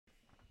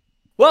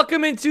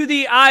Welcome into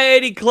the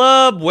I-80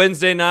 Club,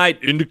 Wednesday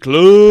night in the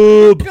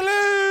club.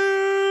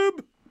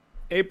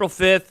 April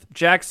 5th,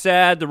 Jack's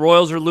sad. The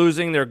Royals are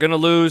losing. They're going to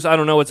lose. I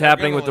don't know what's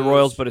happening with the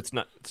Royals, but it's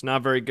not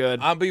very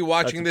good. I'll be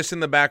watching this in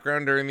the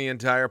background during the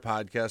entire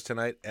podcast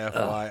tonight.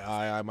 FYI,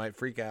 I might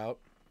freak out.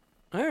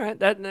 All right.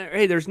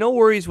 Hey, there's no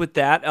worries with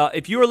that.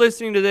 If you are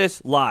listening to this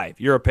live,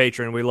 you're a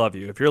patron. We love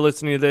you. If you're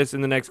listening to this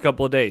in the next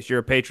couple of days, you're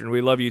a patron. We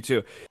love you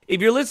too.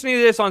 If you're listening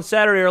to this on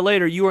Saturday or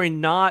later, you are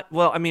not,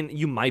 well, I mean,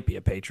 you might be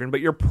a patron, but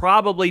you're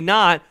probably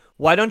not.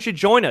 Why don't you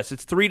join us?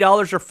 It's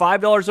 $3 or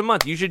 $5 a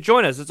month. You should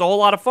join us. It's a whole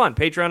lot of fun.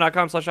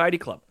 Patreon.com/ID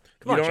Club.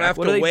 You don't have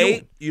to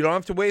wait. You don't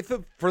have to wait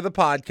for the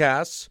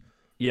podcasts.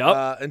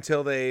 Yep.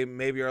 Until they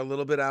maybe are a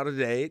little bit out of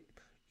date.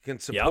 You can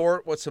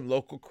support what some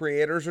local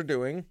creators are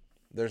doing.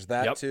 There's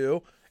that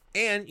too.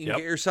 And you can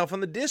get yourself on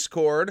the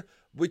Discord,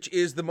 which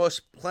is the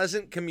most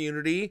pleasant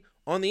community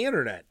on the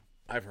internet,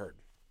 I've heard.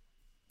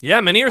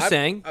 Yeah, many are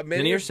saying.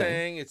 Many are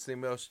saying it's the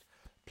most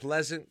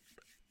pleasant,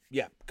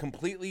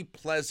 completely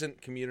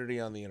pleasant community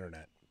on the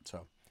internet.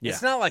 So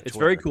it's not like it's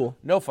Twitter. very cool.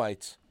 No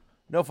fights,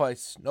 no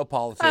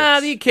politics.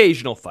 The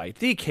occasional fight.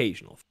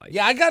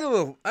 Yeah, I got a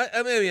little.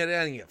 Maybe I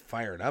didn't get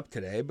fired up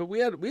today, but we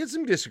had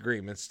some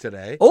disagreements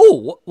today.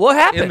 Oh, what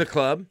happened in the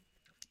club?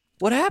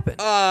 What happened?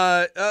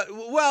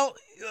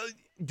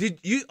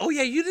 Did you? Oh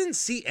yeah, you didn't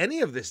see any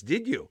of this,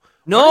 did you?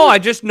 No, I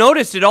just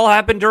noticed it all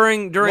happened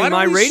during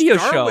my radio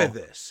show. With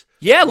this?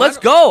 Yeah, let's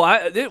go.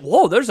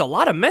 Whoa, there's a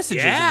lot of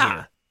messages in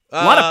here.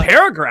 A lot of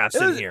paragraphs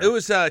in here. It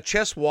was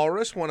Chess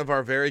Walrus, one of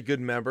our very good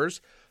members.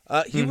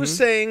 He was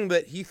saying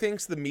that he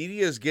thinks the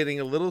media is getting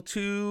a little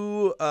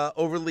too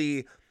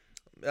overly,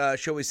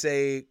 shall we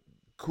say,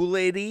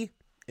 Kool-Aid-y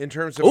in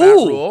terms of Matt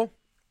Rhule.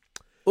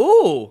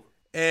 Ooh.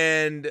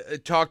 And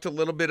talked a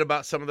little bit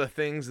about some of the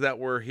things that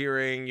we're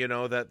hearing,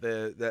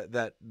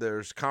 that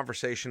there's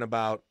conversation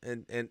about,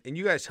 and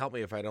you guys help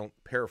me if I don't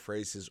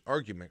paraphrase his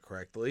argument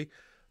correctly,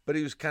 but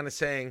he was kind of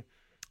saying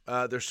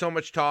there's so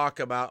much talk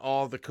about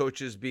all the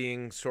coaches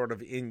being sort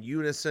of in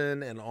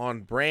unison and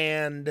on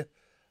brand.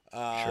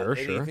 Sure.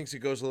 He thinks it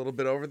goes a little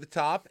bit over the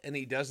top, and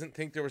he doesn't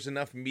think there was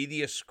enough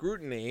media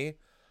scrutiny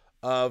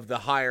of the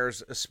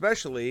hires,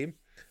 especially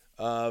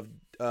of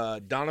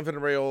Donovan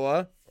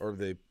Raiola, or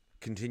the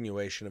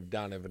continuation of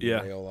Donovan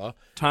Raiola.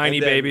 Tiny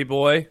baby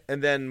boy.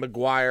 And then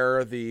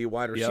McGuire, the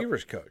wide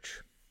receivers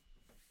coach.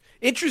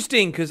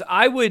 Interesting, because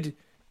I would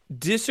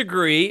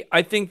disagree.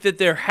 I think that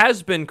there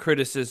has been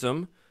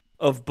criticism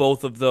of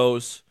both of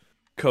those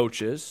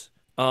coaches.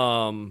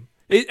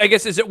 I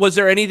guess, was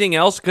there anything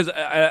else? Because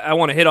I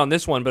want to hit on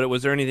this one, but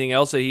was there anything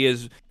else that he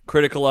is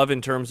critical of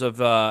in terms of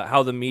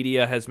how the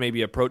media has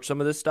maybe approached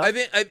some of this stuff? I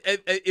think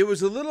it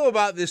was a little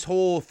about this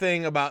whole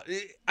thing about.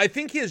 I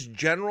think his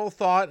general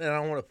thought, and I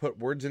don't want to put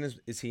words in his.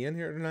 Is he in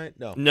here tonight?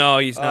 No,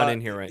 he's not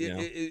in here right now.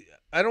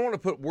 I don't want to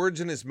put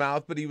words in his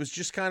mouth, but he was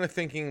just kind of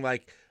thinking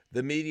like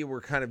the media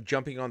were kind of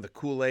jumping on the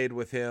Kool-Aid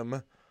with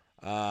him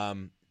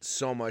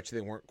so much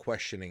they weren't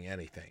questioning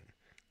anything.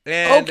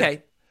 And,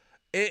 okay.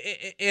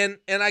 And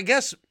I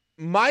guess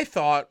my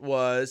thought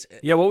was,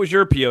 what was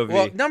your POV?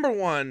 Well, number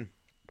one,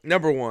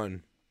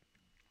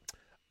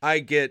 I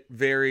get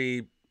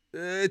very.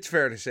 It's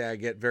fair to say I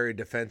get very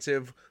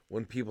defensive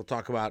when people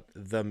talk about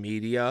the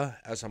media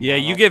as a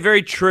monolith. You get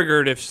very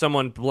triggered if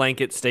someone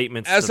blanket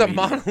statements as a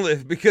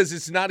monolith, because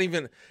it's not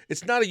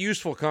a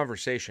useful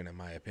conversation in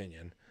my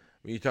opinion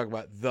when you talk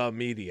about the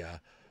media,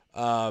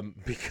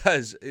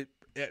 because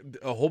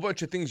a whole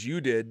bunch of things you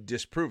did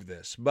disprove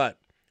this, but.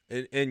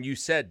 And you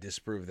said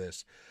disprove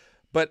this,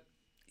 but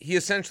he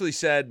essentially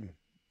said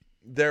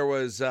there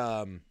was,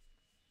 not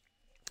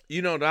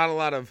a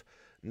lot of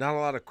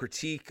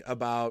critique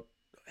about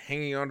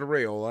hanging on to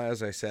Raiola,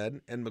 as I said,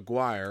 and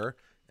McGuire.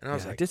 And I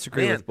was like, I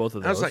disagree with both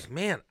of those. I was like,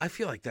 man, I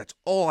feel like that's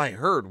all I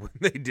heard when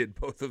they did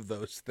both of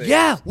those things.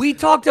 Yeah, we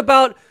talked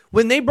about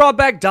when they brought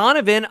back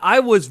Donovan. I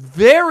was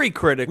very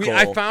critical.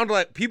 I found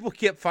like people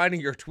kept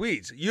finding your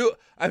tweets.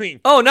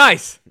 Oh,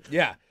 nice.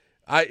 Yeah.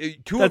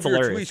 Two of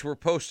your tweets were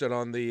posted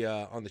on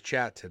the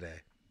chat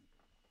today.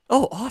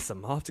 Oh,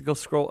 awesome! I'll have to go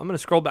scroll. I'm going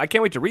to scroll back. I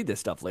can't wait to read this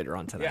stuff later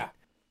on tonight.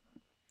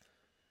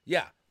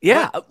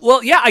 Yeah.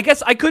 Well, I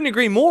guess I couldn't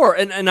agree more.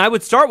 And I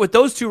would start with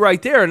those two right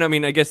there. And I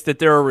mean, I guess that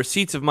there are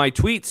receipts of my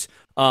tweets.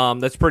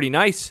 That's pretty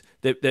nice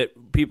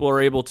that people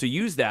are able to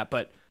use that.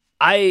 But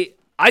I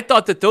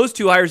thought that those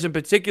two hires in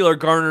particular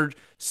garnered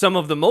some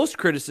of the most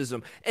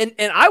criticism. And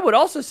I would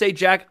also say,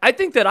 Jack, I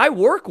think that I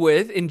work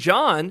with, and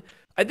John,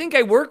 I think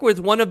I work with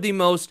one of the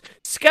most,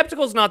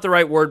 skeptical is not the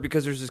right word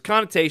because there's this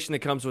connotation that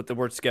comes with the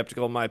word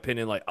skeptical, in my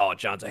opinion, like, oh,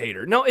 John's a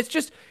hater. No, it's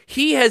just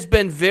he has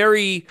been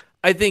very,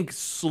 I think,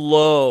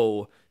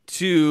 slow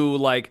to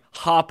like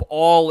hop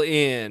all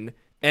in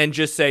and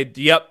just say,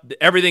 yep,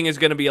 everything is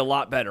going to be a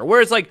lot better.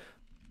 Whereas like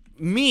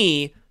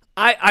me,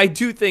 I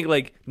do think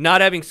like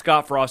not having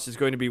Scott Frost is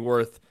going to be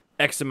worth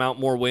X amount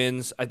more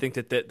wins. I think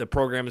that the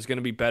program is going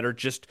to be better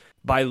just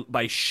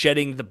by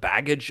shedding the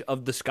baggage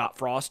of the Scott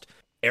Frost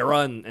era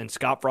and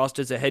Scott Frost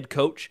as a head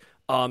coach.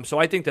 So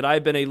I think that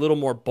I've been a little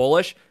more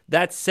bullish.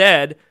 That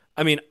said,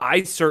 I mean,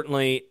 I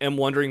certainly am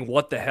wondering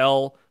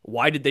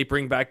why did they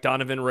bring back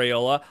Donovan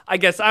Raiola? I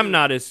guess I'm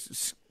not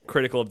as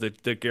critical of the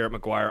Garrett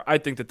McGuire. I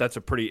think that that's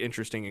a pretty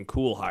interesting and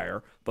cool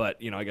hire, but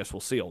I guess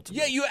we'll see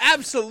ultimately. Yeah, you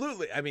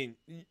absolutely. I mean,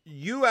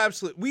 you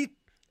absolutely.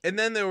 And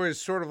then there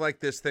was sort of like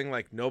this thing,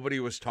 like nobody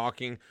was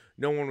talking,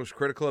 no one was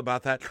critical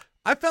about that.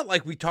 I felt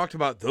like we talked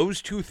about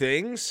those two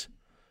things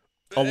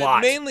a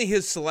lot, mainly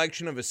his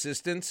selection of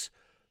assistants,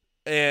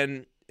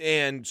 and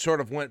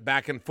sort of went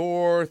back and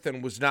forth,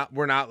 and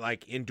we're not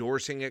like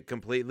endorsing it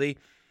completely.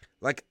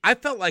 Like, I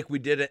felt like we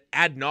did it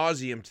ad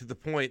nauseum to the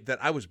point that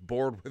I was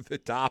bored with the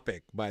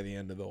topic by the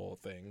end of the whole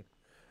thing,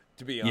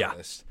 to be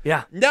honest.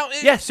 Yeah. Now,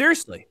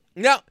 seriously.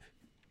 Now,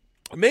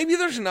 maybe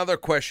there's another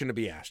question to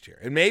be asked here,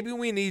 and maybe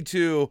we need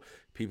to.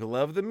 People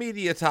love the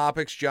media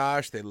topics,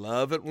 Josh. They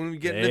love it when we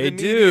get into the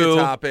media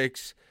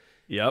topics.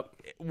 Yep.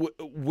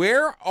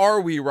 Where are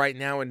we right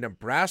now in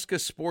Nebraska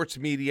sports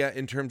media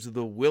in terms of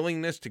the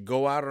willingness to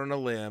go out on a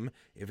limb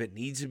if it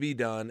needs to be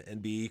done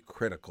and be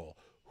critical?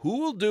 Who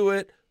will do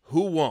it?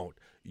 Who won't?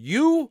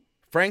 You,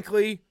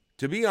 frankly,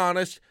 to be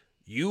honest,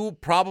 you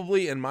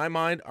probably, in my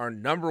mind, are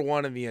number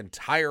one in the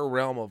entire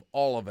realm of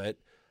all of it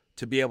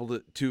to be able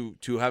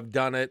to have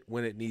done it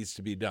when it needs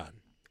to be done,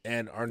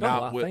 and are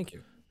not. Wow, thank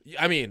you.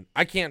 I mean,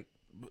 I can't.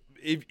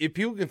 If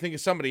people can think of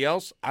somebody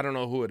else, I don't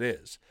know who it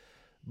is,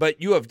 but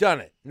you have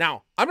done it.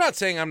 Now, I'm not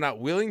saying I'm not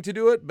willing to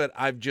do it, but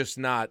I've just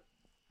not.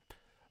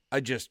 I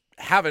just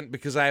haven't,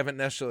 because I haven't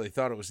necessarily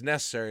thought it was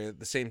necessary at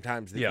the same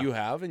times that you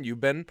have, and you've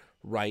been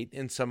right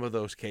in some of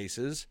those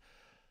cases.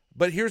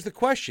 But here's the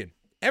question.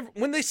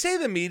 When they say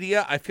the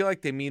media, I feel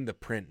like they mean the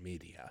print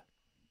media.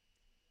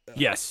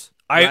 Yes.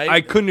 Right? I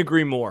couldn't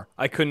agree more.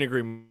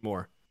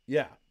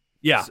 Yeah.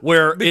 Yeah.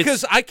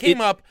 Because I came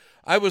up,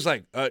 I was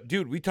like,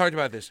 dude, we talked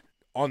about this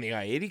on the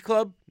I-80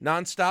 Club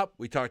nonstop.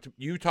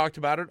 You talked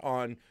about it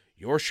on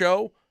your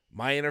show,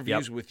 my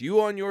interviews with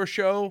you on your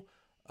show.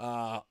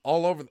 All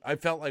over. I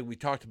felt like we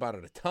talked about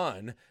it a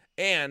ton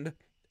and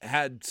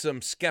had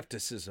some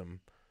skepticism,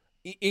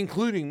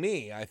 including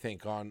me, I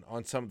think,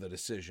 on some of the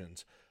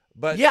decisions.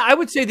 But yeah, I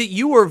would say that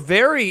you were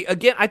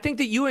I think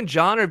that you and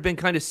John have been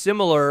kind of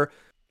similar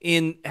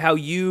in how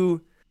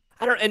you,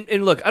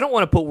 and look, I don't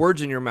want to put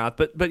words in your mouth,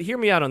 but hear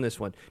me out on this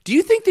one. Do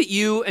you think that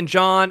you and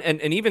John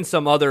and even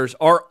some others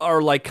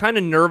are like kind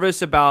of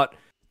nervous about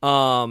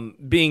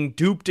being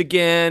duped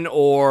again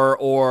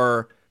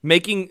or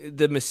making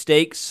the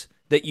mistakes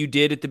that you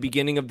did at the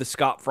beginning of the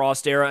Scott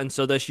Frost era, and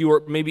so that you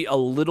were maybe a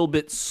little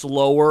bit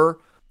slower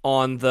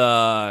on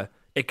the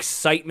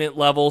excitement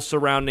level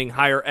surrounding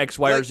hire X,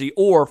 Y, or Z?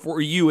 Or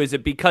for you, is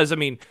it because, I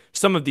mean,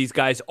 some of these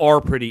guys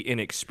are pretty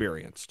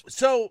inexperienced?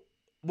 So,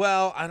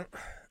 well, I don't.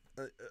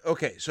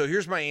 Okay, so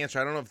here's my answer.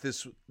 I don't know if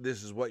this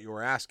is what you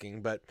were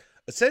asking, but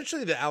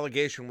essentially the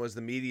allegation was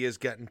the media is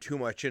getting too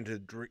much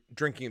into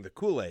drinking the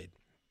Kool-Aid.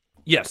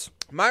 Yes.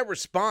 My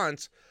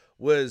response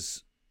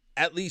was,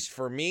 at least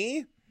for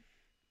me,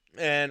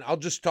 and I'll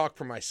just talk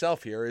for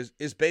myself here,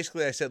 is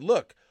basically I said,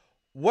 look,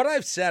 what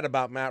I've said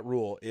about Matt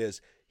Rhule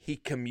is he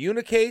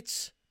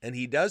communicates and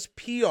he does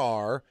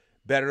PR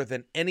better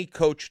than any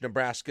coach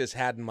Nebraska's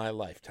had in my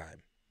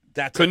lifetime.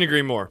 Couldn't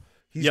agree more.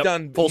 He's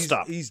done full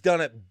stop. He's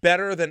done it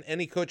better than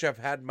any coach I've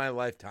had in my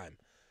lifetime.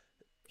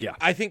 Yeah.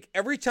 I think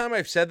every time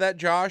I've said that,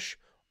 Josh,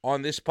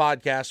 on this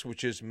podcast,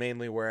 which is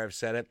mainly where I've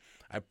said it,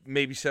 I've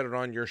maybe said it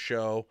on your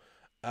show,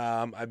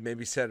 I've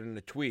maybe said it in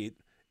a tweet,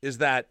 is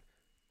that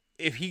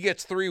if he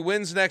gets 3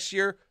 wins next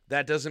year,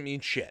 that doesn't mean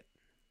shit.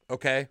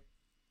 Okay?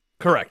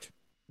 Correct.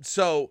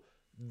 So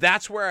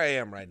that's where I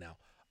am right now.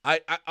 I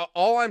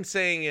all I'm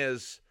saying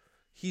is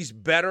he's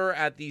better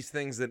at these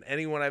things than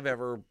anyone I've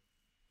ever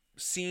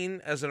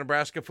seen as a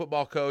Nebraska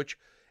football coach,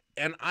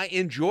 and I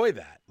enjoy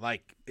that.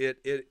 Like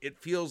it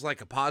feels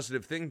like a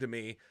positive thing to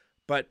me,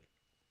 but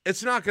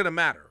it's not going to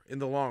matter in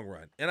the long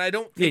run. And I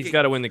don't think he's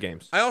got to win the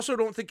games. I also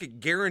don't think it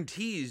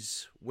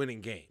guarantees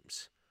winning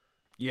games.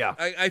 Yeah.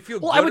 I feel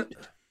good.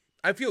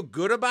 I feel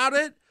good about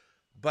it,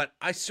 but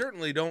I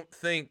certainly don't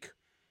think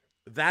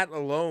that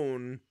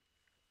alone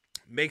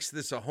makes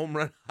this a home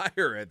run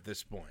hire at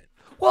this point.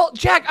 Well,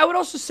 Jack, I would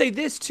also say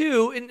this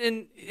too,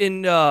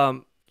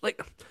 in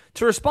like,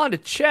 to respond to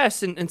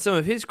Chess and some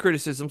of his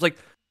criticisms, like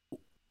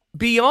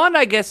beyond,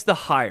 I guess, the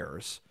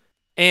hires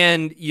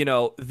and,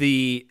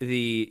 the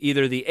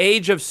either the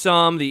age of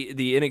some,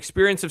 the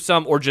inexperience of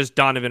some, or just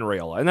Donovan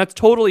Raiola, and that's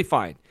totally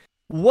fine.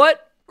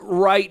 What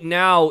right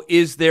now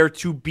is there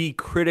to be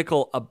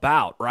critical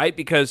about, right?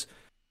 Because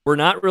we're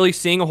not really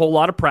seeing a whole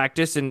lot of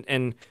practice,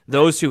 and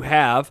those who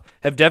have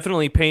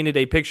definitely painted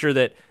a picture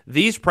that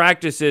these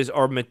practices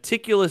are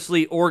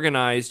meticulously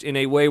organized in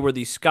a way where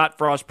the Scott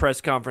Frost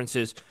press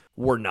conferences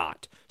were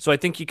not. So I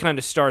think you kind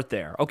of start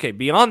there. Okay,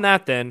 beyond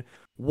that then,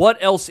 what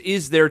else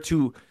is there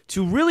to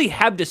really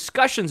have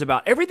discussions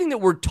about? Everything that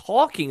we're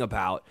talking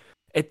about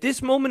at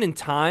this moment in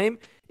time,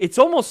 it's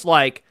almost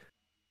like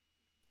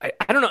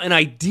I don't know, an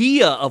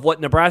idea of what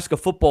Nebraska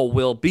football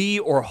will be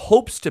or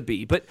hopes to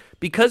be. But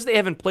because they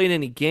haven't played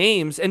any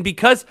games, and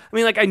because, I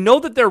mean, like, I know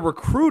that they're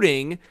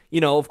recruiting,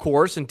 of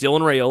course, and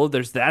Dylan Raiola,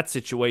 there's that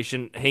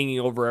situation hanging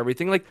over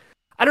everything. Like,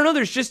 I don't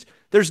know,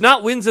 there's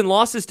not wins and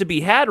losses to be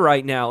had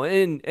right now.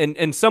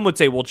 And some would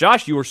say, well,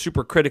 Josh, you were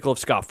super critical of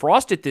Scott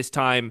Frost at this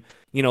time,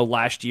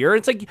 last year.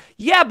 It's like,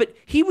 yeah, but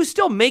he was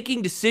still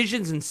making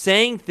decisions and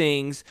saying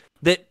things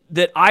that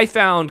I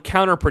found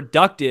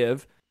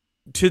counterproductive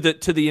to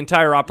the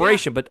entire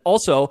operation, but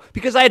also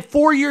because I had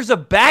 4 years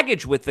of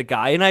baggage with the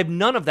guy, and I have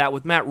none of that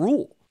with Matt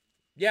Rhule.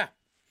 Yeah.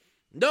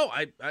 No,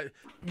 I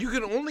you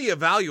can only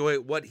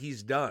evaluate what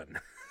he's done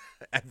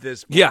at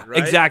this point, Yeah, right?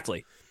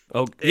 Exactly.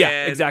 Oh,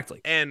 yeah,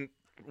 exactly. And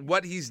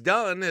what he's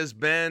done has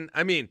been,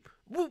 I mean,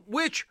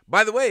 which,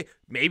 by the way,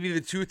 maybe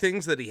the two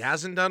things that he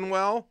hasn't done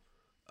well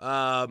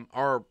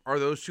are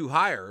those two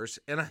hires,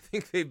 and I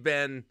think they've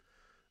been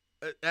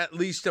at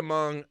least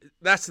among.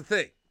 That's the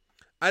thing.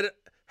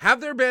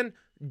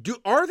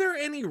 Are there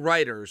any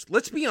writers?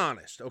 Let's be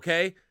honest,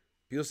 okay?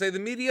 People say the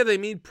media, they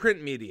mean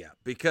print media,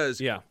 because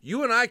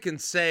you and I can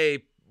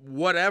say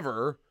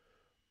whatever,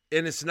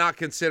 and it's not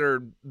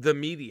considered the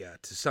media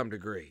to some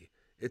degree.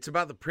 It's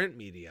about the print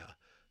media.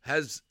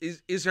 Is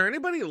there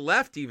anybody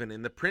left even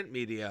in the print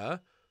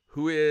media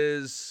who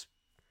is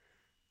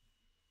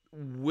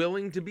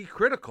willing to be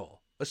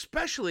critical,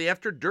 especially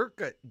after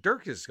Dirk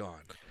is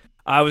gone?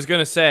 I was going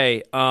to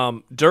say,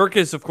 Dirk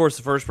is, of course,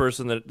 the first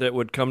person that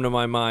would come to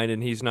my mind,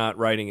 and he's not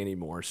writing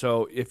anymore.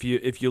 So if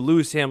you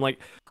lose him, like,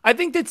 I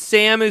think that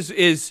Sam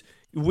is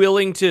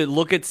willing to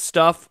look at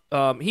stuff.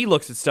 He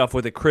looks at stuff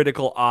with a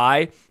critical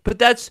eye,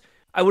 but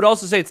I would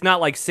also say it's not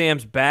like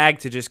Sam's bag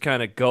to just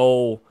kind of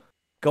go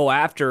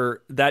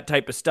after that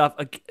type of stuff.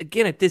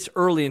 Again, at this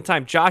early in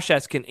time, Josh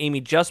asked, can Amy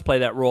just play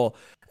that role?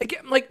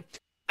 Again, like,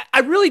 I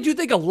really do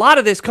think a lot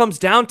of this comes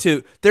down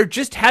to there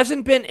just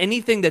hasn't been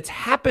anything that's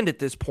happened at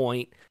this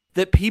point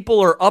that people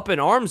are up in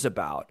arms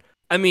about.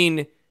 I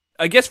mean,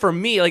 I guess for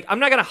me, like, I'm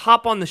not going to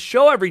hop on the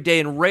show every day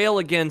and rail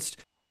against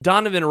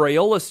Donovan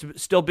Raiola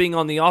still being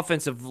on the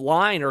offensive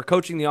line or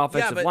coaching the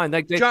offensive line.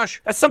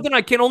 Josh, that's something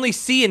I can only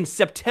see in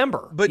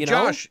September. But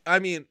Josh, I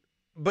mean,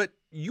 but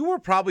you were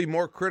probably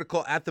more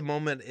critical at the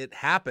moment it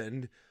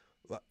happened.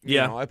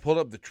 I pulled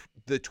up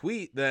the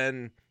tweet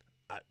than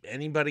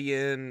anybody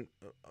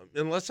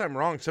unless I'm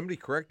wrong, somebody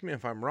correct me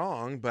if I'm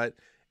wrong, but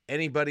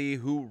anybody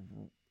who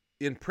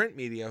in print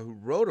media who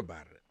wrote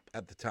about it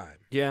at the time.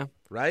 Yeah.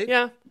 Right?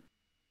 Yeah.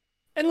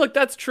 And look,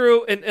 that's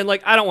true. And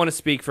like, I don't want to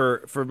speak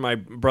for my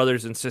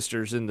brothers and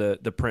sisters in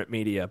the print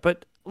media,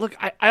 but look,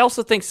 I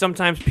also think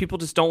sometimes people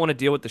just don't want to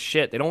deal with the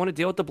shit. They don't want to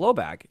deal with the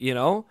blowback,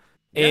 Yeah,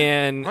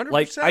 and 100%.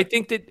 Like, I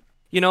think that,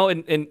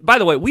 and by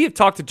the way, we have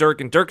talked to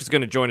Dirk, and Dirk is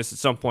going to join us at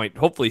some point,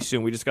 hopefully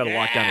soon. We just got to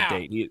lock down a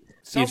date.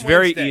 He's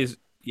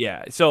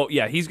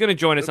going to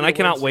join us, and I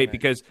cannot wait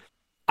because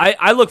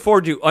I look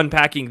forward to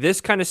unpacking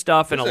this kind of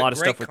stuff and a lot of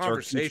stuff with Dirk.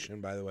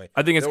 Conversation, by the way.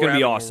 I think it's going to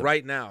be awesome.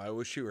 Right now, I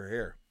wish you were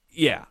here.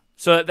 Yeah,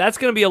 so that's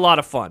going to be a lot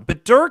of fun.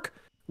 But Dirk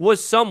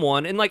was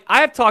someone, and like,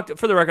 I have talked,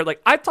 for the record,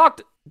 like, I've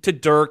talked to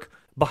Dirk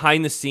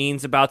behind the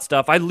scenes about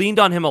stuff. I leaned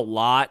on him a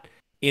lot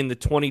in the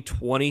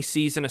 2020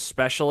 season,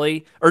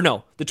 especially, or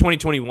no, the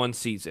 2021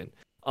 season,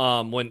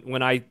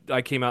 when I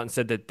came out and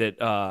said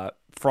that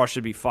Frost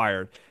should be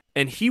fired.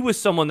 And he was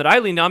someone that I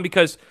leaned on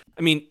because,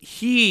 I mean,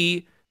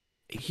 he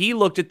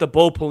looked at the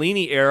Bo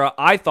Pelini era.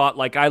 I thought,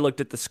 like, I looked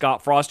at the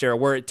Scott Frost era,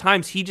 where at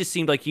times he just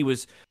seemed like he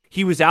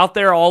was out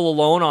there all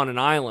alone on an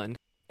island,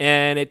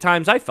 and at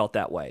times I felt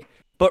that way.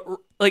 But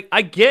like,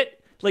 I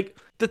get, like,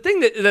 the thing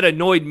that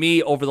annoyed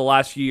me over the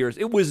last few years,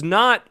 it was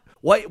not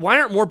why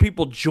aren't more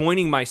people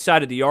joining my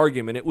side of the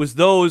argument? It was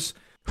those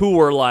who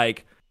were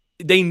like,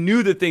 they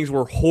knew that things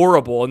were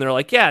horrible, and they're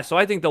like, yeah, so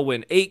I think they'll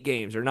win 8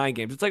 games or 9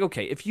 games. It's like,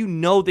 okay, if you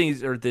know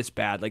things are this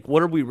bad, like,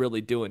 what are we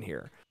really doing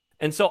here?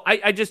 And so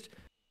I just,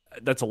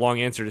 that's a long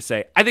answer to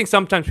say, I think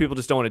sometimes people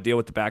just don't want to deal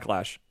with the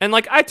backlash. And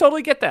like, I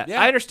totally get that. Yeah.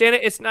 I understand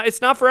it.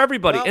 It's not for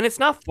everybody, and it's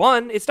not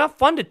fun. It's not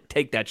fun to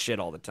take that shit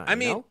all the time. I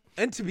mean,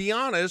 and to be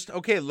honest,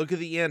 okay, look at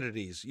the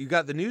entities. You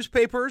got the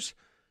newspapers,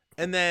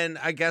 and then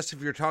I guess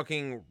if you're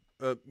talking,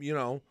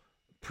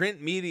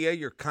 print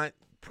media,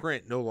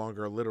 print, no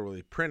longer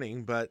literally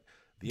printing, but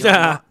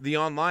the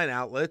online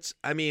outlets.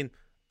 I mean,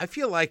 I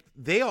feel like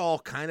they all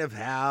kind of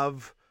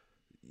have,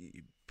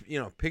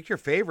 pick your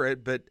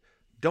favorite, but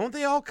don't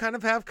they all kind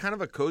of have kind of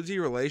a cozy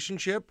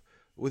relationship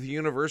with a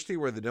university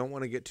where they don't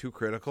want to get too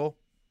critical?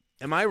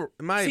 Am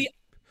I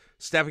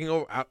stepping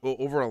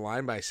over a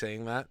line by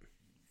saying that?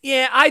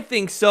 Yeah, I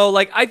think so.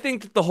 Like, I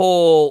think that the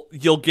whole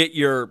you'll get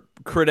your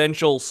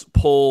credentials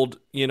pulled,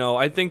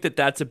 I think that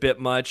that's a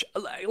bit much.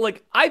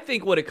 Like, I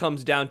think what it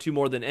comes down to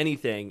more than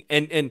anything,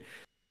 and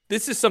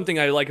this is something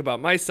I like about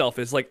myself,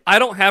 is like, I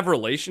don't have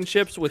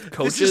relationships with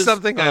coaches. This is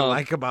something I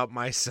like about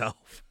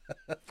myself.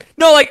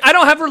 No, like, I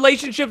don't have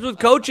relationships with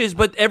coaches,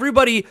 but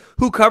everybody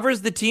who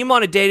covers the team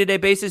on a day-to-day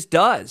basis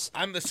does.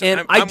 I'm the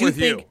same. I'm with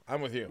you.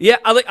 I'm with you. Yeah,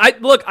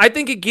 I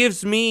think it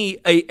gives me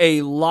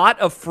a lot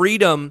of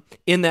freedom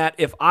in that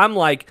if I'm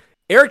like,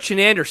 Eric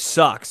Chenander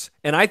sucks,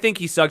 and I think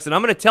he sucks, and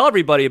I'm going to tell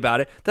everybody about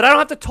it, that I don't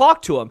have to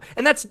talk to him.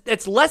 And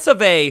that's less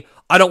of a,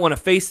 I don't want to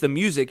face the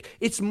music.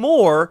 It's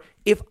more,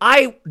 if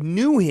I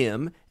knew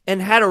him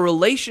and had a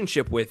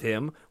relationship with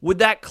him, would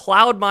that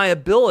cloud my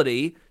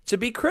ability to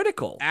be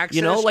critical?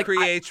 Access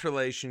creates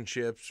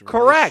relationships.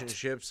 Correct.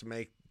 Relationships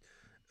make...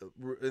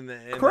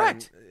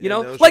 Correct.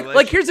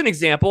 Like here's an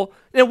example.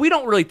 We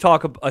don't really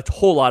talk a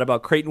whole lot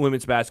about Creighton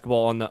women's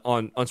basketball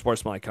on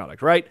Sportsmanlike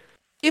Conduct, right?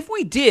 If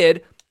we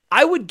did,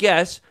 I would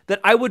guess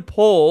that I would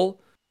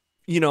pull,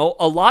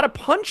 a lot of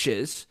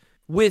punches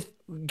with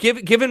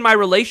given my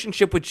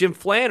relationship with Jim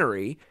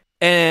Flannery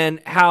and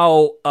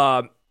how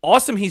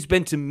awesome he's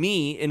been to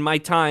me in my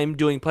time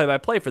doing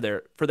play-by-play for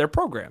their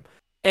program.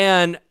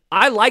 And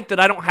I like that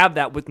I don't have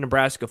that with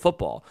Nebraska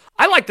football.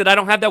 I like that I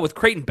don't have that with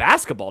Creighton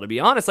basketball, to be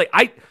honest. Like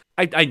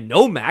I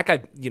know Mac. I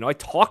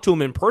talked to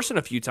him in person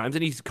a few times,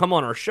 and he's come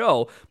on our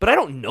show, but I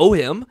don't know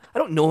him. I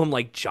don't know him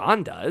like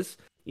John does.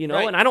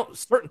 Right. And I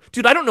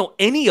don't know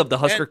any of the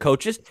Husker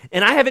coaches,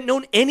 and I haven't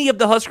known any of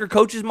the Husker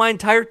coaches my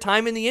entire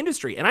time in the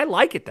industry, and I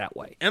like it that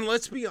way. And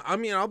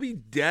I'll be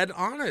dead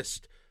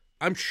honest.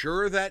 I'm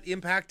sure that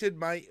impacted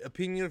my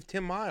opinion of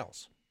Tim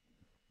Miles.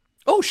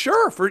 Oh,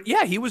 sure.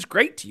 He was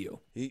great to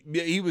you.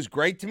 He was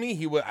great to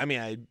me.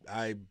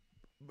 I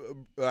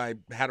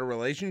had a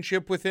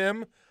relationship with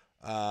him.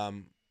 I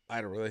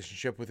had a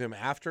relationship with him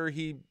after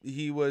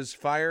he was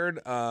fired.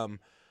 All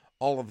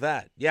of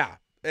that. Yeah.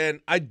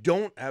 And I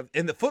don't have,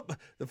 and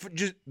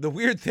the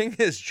weird thing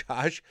is,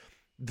 Josh,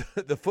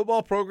 the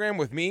football program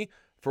with me,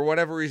 for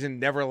whatever reason,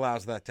 never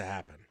allows that to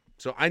happen.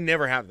 So I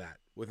never have that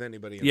with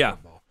anybody in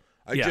football.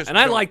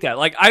 I like that.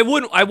 Like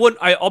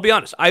I'll be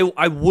honest.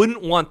 I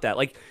wouldn't want that.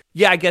 Like,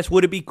 I guess,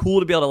 would it be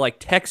cool to be able to like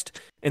text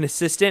an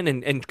assistant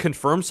and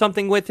confirm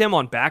something with him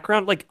on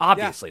background? Like,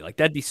 obviously, like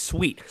that'd be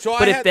sweet. So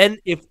but if then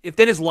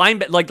his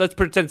linebacker, like, let's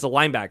pretend it's the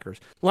linebackers.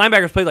 The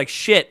linebackers play like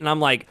shit, and I'm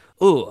like,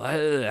 ooh,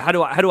 how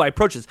do I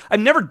approach this? I've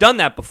never done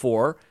that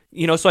before.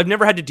 So I've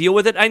never had to deal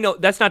with it. I know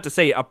that's not to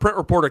say a print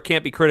reporter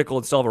can't be critical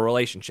and still have a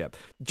relationship.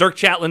 Dirk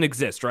Chatelain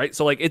exists, right?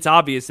 So, like, it's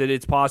obvious that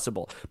it's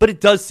possible. But it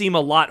does seem a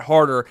lot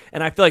harder,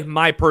 and I feel like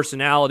my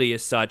personality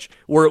is such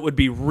where it would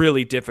be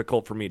really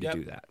difficult for me to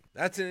do that.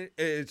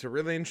 It's a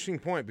really interesting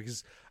point,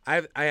 because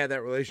I had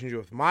that relationship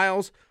with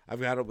Miles. I've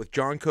got it with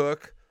John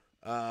Cook.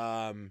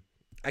 I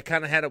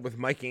kind of had it with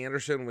Mike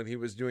Anderson when he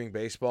was doing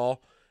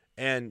baseball.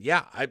 And,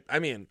 I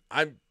mean,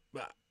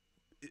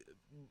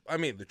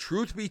 the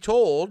truth be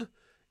told,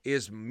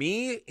 is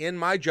me in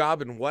my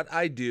job and what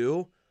I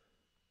do,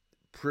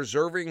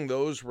 preserving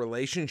those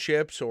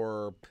relationships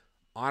or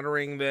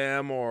honoring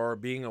them or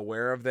being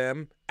aware of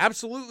them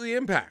absolutely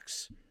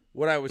impacts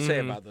what I would say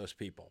about those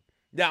people.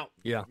 Now,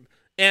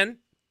 and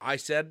I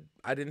said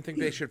I didn't think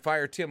they should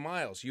fire Tim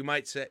Miles. You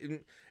might say,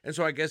 and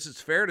so I guess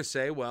it's fair to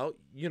say, well,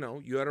 you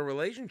had a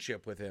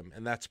relationship with him,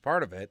 and that's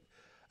part of it.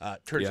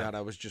 Turns out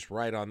I was just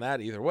right on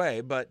that either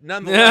way, but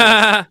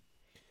nonetheless.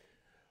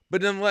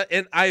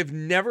 And I've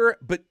never,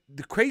 but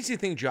the crazy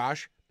thing,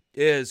 Josh,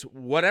 is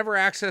whatever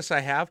access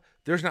I have,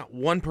 there's not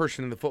one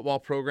person in the football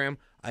program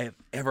I have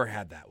ever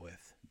had that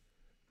with.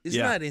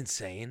 Isn't that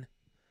insane?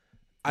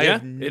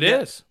 It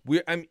is.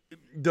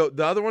 The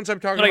other ones I'm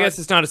talking about. But I guess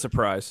it's not a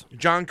surprise.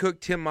 John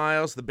Cook, Tim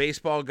Miles, the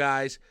baseball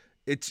guys.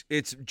 It's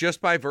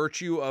just by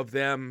virtue of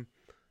them,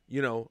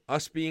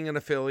 us being an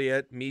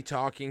affiliate, me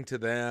talking to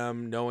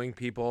them, knowing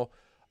people.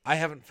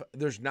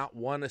 There's not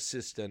one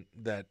assistant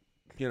that,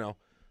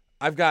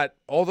 I've got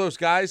all those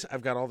guys.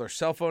 I've got all their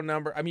cell phone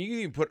number. I mean, you can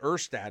even put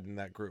Erstad in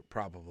that group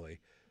probably,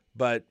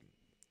 but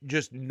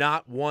just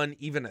not one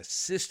even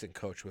assistant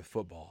coach with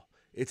football.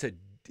 It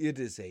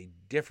is a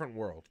different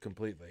world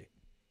completely.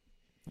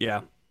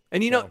 Yeah,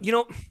 and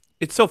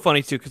it's so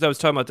funny too, because I was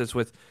talking about this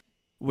with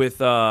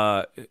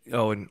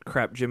and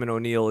crap, Jim and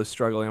O'Neill is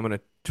struggling. I'm gonna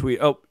tweet.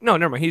 Oh no,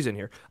 never mind. He's in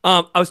here.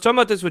 I was talking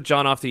about this with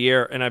John off the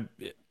air, and I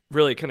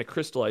really kind of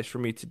crystallized for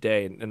me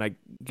today, and I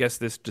guess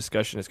this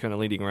discussion is kind of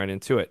leading right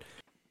into it.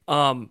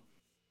 I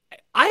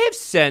have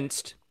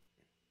sensed,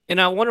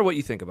 and I wonder what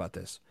you think about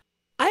this.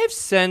 I have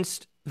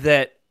sensed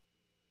that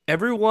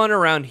everyone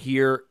around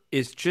here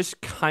is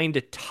just kind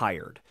of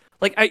tired.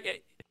 Like,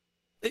 I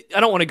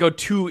don't want to go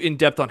too in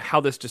depth on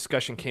how this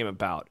discussion came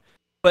about,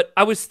 but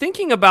I was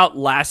thinking about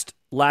last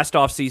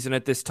off season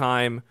at this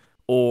time,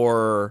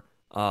 or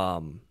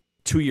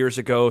 2 years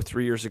ago,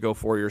 3 years ago,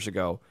 4 years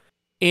ago,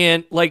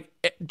 and like,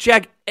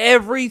 Jack,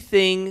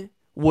 everything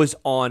was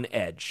on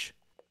edge.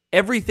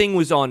 Everything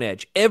was on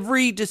edge.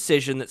 Every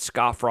decision that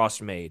Scott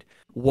Frost made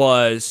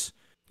was,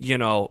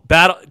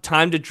 battle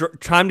time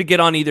to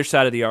get on either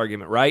side of the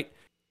argument, right?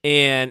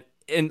 And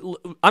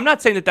I'm not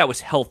saying that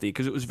was healthy,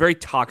 because it was very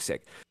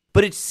toxic,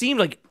 but it seemed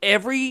like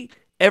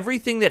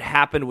everything that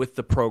happened with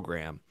the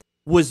program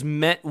was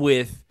met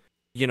with,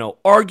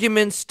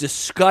 arguments,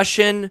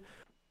 discussion.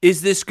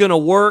 Is this going to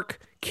work?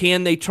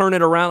 Can they turn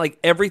it around? Like,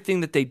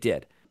 everything that they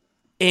did.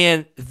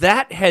 And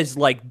that has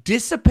like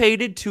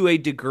dissipated to a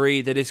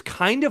degree that is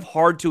kind of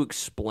hard to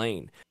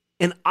explain.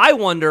 And I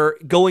wonder,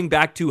 going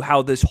back to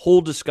how this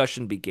whole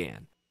discussion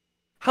began,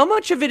 how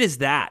much of it is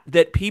that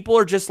people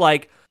are just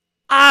like,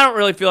 I don't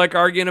really feel like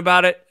arguing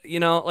about it.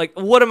 Like,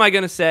 what am I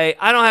going to say?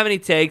 I don't have any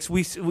takes.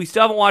 We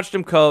still haven't watched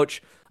him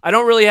coach. I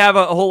don't really have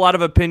a whole lot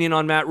of opinion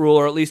on Matt Rule,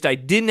 or at least I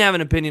didn't have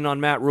an opinion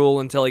on Matt Rule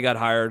until he got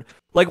hired.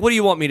 Like, what do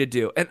you want me to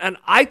do? And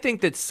I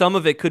think that some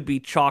of it could be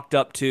chalked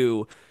up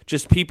to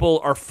just people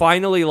are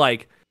finally,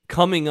 like,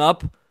 coming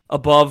up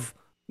above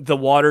the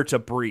water to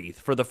breathe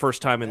for the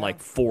first time in, like,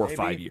 4 or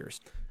 5 years.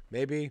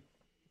 Maybe.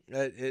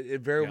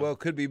 It very well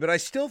could be. But I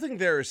still think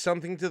there is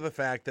something to the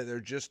fact that there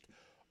just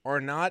are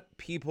not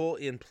people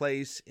in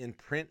place in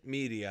print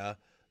media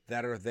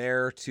that are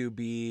there to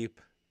be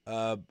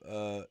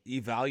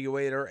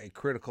evaluator, a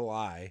critical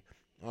eye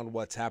on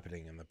what's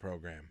happening in the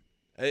program.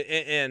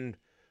 And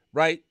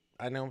right,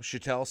 I know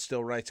Chattel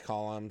still writes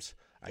columns.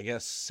 I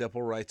guess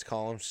Sipple writes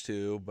columns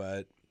too,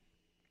 but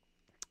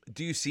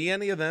do you see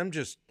any of them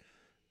just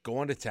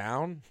going to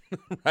town?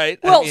 Right?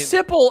 Well,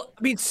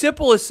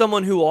 Sipple is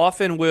someone who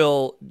often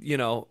will,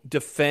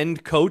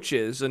 defend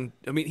coaches, and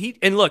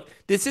look,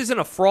 this isn't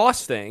a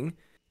Frost thing.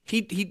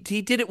 He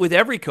did it with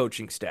every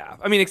coaching staff.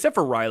 Except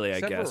for Riley,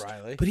 I guess.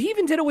 But he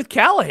even did it with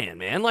Callahan,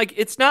 man. Like,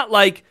 it's not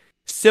like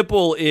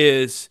Sipple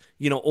is,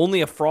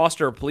 only a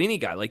Frost or a Pelini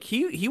guy. Like,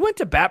 he went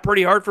to bat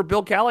pretty hard for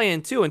Bill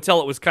Callahan too,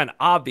 until it was kind of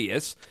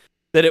obvious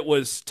that it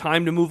was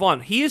time to move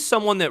on. He is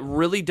someone that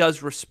really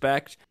does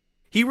respect.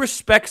 He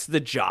respects the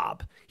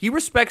job. He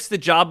respects the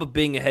job of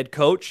being a head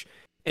coach,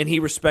 and he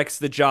respects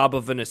the job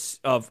of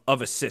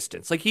of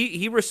assistants. Like,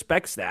 he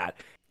respects that.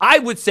 I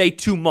would say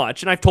too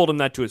much, and I've told him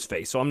that to his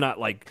face, so I'm not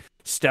like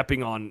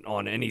stepping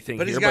on anything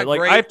here. But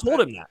like, I've told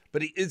him that.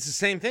 But it's the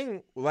same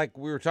thing. Like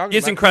we were talking about. He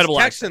has incredible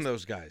access. Texting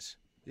those guys.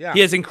 Yeah,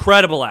 he has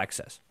incredible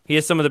access. He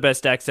has some of the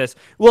best access.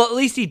 Well, at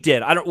least he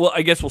did.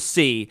 I guess we'll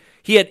see.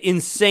 He had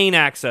insane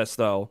access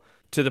though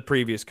to the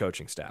previous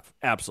coaching staff.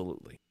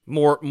 Absolutely,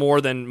 more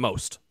than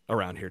most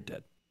around here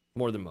did.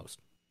 More than most.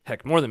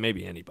 Heck, more than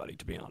maybe anybody,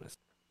 to be honest.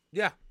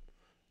 Yeah.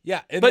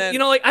 Yeah. And but,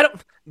 then, I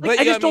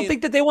don't don't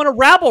think that they want to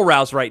rabble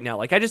rouse right now.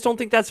 Like, I just don't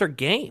think that's their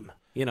game,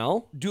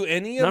 Do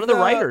any None of the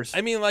writers.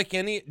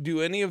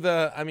 Do any of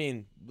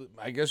the,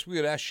 I guess we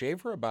could ask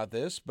Schaefer about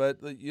this, but,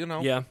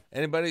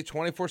 anybody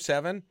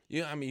 24/7,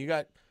 you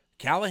got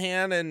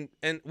Callahan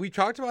and we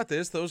talked about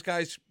this. Those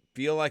guys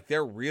feel like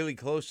they're really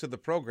close to the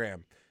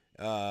program,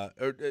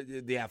 or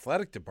the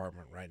athletic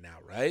department right now,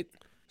 right?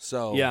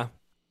 So, yeah.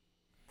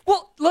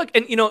 Well, look,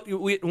 and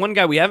one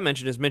guy we haven't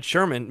mentioned is Mitch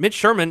Sherman. Mitch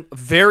Sherman,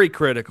 very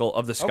critical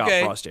of the Scott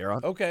Frost era.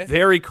 Okay.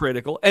 Very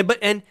critical.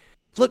 And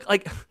look,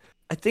 like,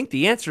 I think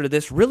the answer to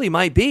this really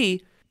might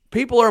be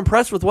people are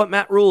impressed with what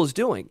Matt Rule is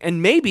doing.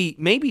 And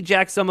maybe,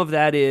 Jack, some of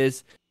that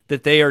is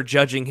that they are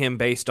judging him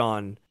based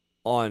on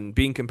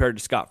being compared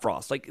to Scott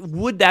Frost. Like,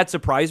 would that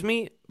surprise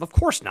me? Of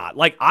course not.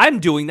 Like, I'm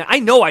doing that. I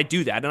know I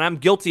do that, and I'm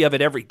guilty of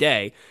it every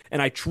day,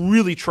 and I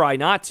really try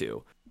not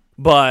to.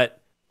 But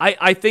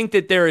I think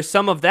that there is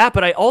some of that,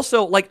 but I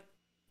also, like,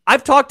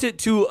 I've talked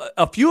to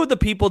a few of the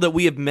people that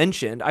we have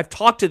mentioned. I've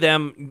talked to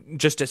them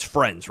just as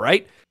friends,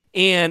 right?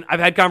 And I've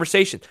had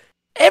conversations.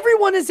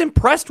 Everyone is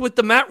impressed with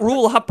the Matt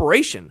Rule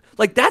operation.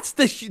 Like, that's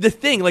the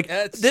thing. Like,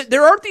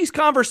 there aren't these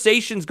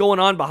conversations going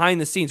on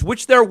behind the scenes,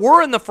 which there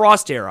were in the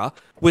Frost era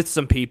with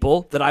some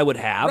people that I would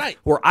have, right,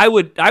 where I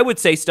would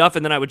say stuff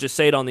and then I would just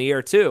say it on the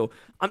air too.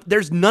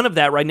 There's none of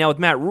that right now with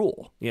Matt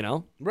Rule,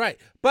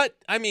 Right. But,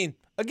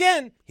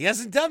 again, he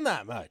hasn't done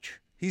that much.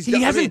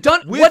 He hasn't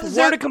done. What is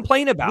there to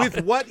complain about?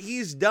 With what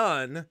he's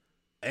done,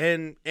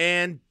 and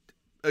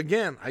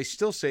again, I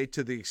still say,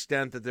 to the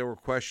extent that there were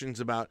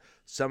questions about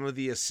some of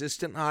the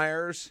assistant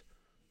hires,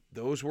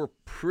 those were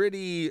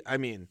pretty. I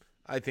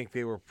think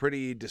they were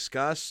pretty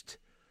discussed.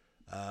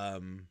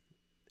 I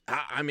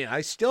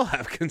still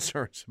have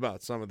concerns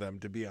about some of them,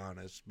 to be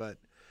honest. But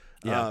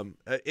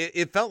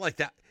it felt like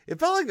that. It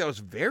felt like that was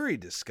very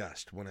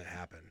discussed when it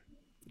happened.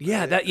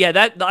 Yeah,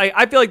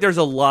 I feel like there's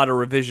a lot of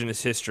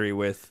revisionist history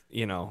with,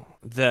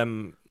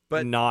 them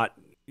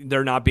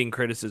they're not being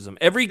criticism.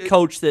 Every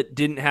coach that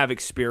didn't have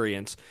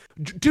experience.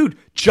 Dude,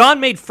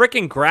 John made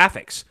freaking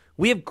graphics.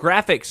 We have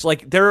graphics.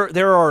 Like,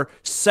 there are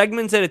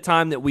segments at a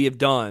time that we have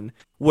done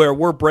where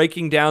we're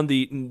breaking down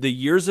the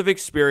years of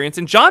experience.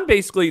 And John,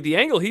 basically, the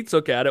angle he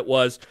took at it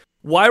was,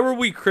 why were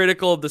we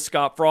critical of the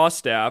Scott Frost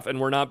staff and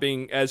we're not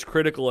being as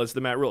critical as the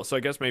Matt Rule? So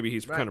I guess maybe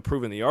he's kind of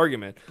proven the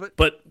argument.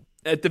 But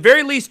at the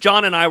very least,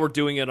 John and I were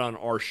doing it on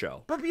our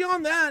show. But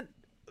beyond that,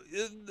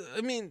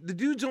 the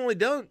dude's only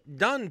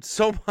done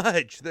so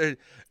much.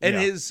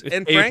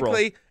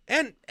 Frankly,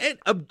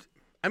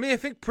 I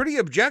think pretty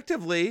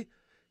objectively,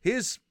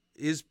 his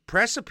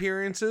press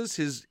appearances,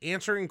 his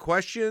answering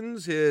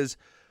questions,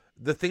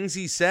 the things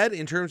he said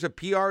in terms of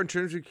PR, in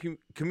terms of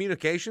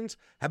communications,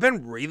 have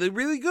been really,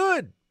 really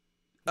good.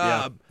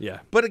 Yeah.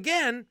 But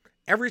again,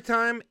 every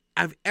time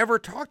I've ever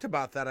talked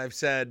about that, I've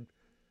said,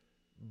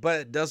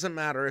 but it doesn't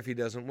matter if he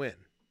doesn't win.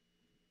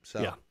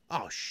 So, yeah.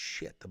 Oh,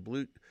 shit. The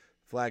blue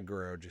flag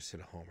Guerrero just hit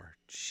a homer.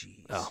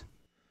 Jeez. Oh.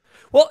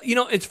 Well,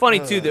 it's funny,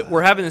 too, that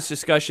we're having this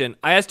discussion.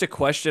 I asked a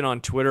question on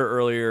Twitter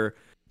earlier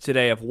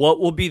today of what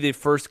will be the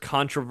first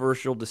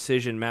controversial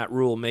decision Matt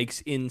Rule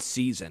makes in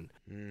season.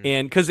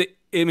 And because it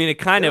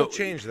kind It'll of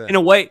change that. in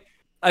a way.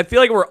 I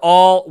feel like we're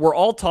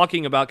all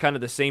talking about kind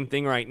of the same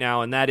thing right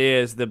now, and that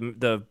is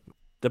the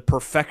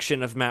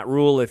perfection of Matt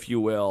Rule, if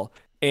you will.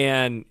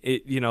 And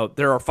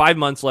there are 5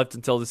 months left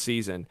until the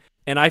season,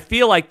 and I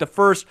feel like the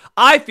first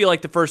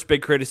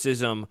big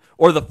criticism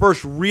or the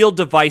first real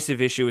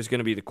divisive issue is going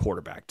to be the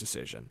quarterback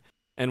decision.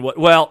 And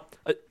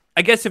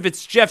I guess if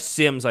it's Jeff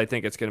Sims, I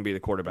think it's going to be the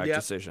quarterback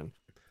decision.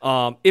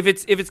 If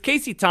it's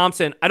Casey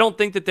Thompson, I don't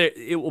think that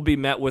it will be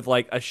met with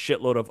like a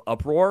shitload of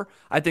uproar.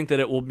 I think that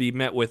it will be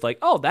met with like,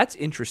 oh, that's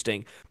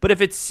interesting. But if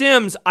it's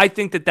Sims, I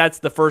think that that's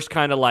the first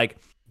kind of like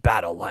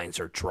battle lines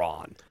are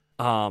drawn.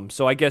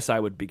 So I guess I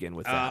would begin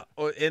with that.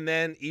 And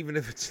then even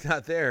if it's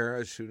not there,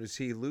 as soon as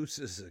he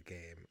loses a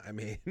game, I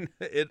mean,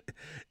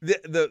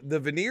 the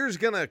veneer's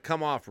gonna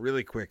come off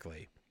really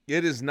quickly.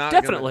 It is not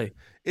definitely.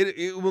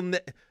 It will.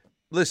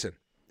 Listen.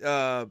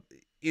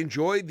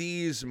 Enjoy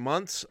these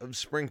months of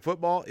spring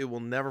football. It will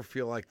never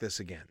feel like this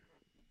again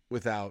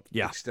without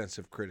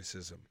extensive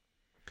criticism.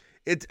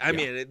 I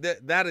mean,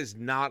 that is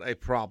not a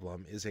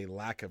problem, is a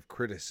lack of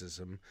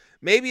criticism.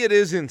 Maybe it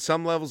is in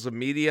some levels of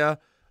media,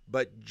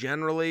 but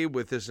generally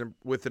with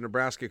the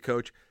Nebraska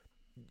coach,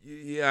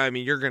 I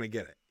mean, you're going to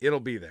get it. It'll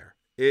be there.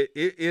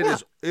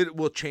 It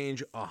will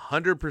change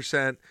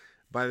 100%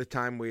 by the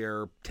time we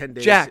are 10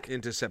 days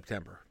into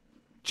September.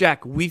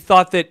 Jack, we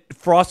thought that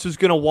Frost was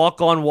going to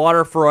walk on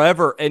water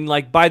forever, and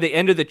like by the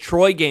end of the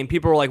Troy game,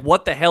 people were like,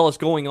 "What the hell is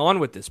going on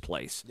with this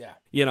place?" Yeah,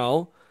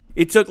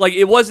 it took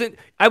it wasn't.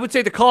 I would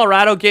say the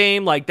Colorado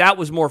game, like that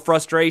was more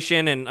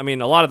frustration, and I mean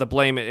a lot of the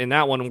blame in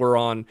that one were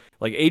on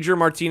like Adrian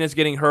Martinez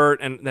getting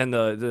hurt, and then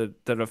the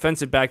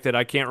defensive back that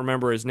I can't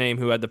remember his name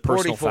who had the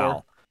personal 44.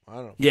 foul. I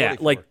don't know. Yeah,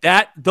 44. like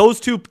that. Those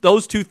two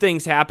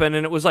things happened,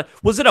 and it was like,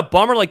 was it a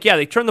bummer? Like, yeah,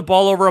 they turned the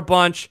ball over a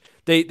bunch.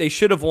 They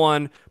should have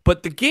won,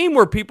 but the game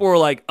where people were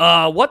like,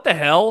 what the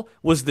hell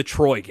was the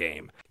Troy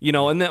game?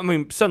 And then, I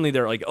mean, suddenly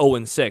they're like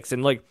 0-6,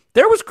 and like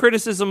there was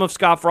criticism of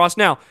Scott Frost.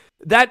 Now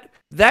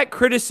that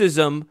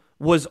criticism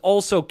was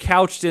also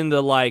couched in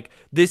the like,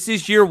 this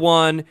is year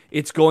one,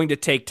 it's going to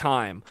take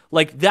time.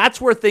 Like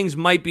that's where things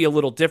might be a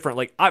little different.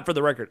 Like for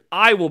the record,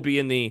 I will be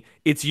in the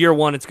it's year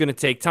one, it's going to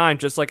take time,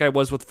 just like I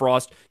was with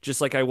Frost,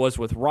 just like I was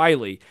with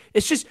Riley.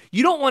 It's just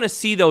you don't want to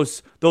see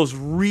those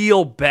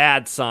real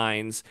bad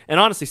signs. And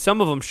honestly,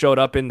 some of them showed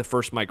up in the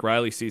first Mike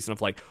Riley season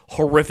of like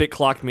horrific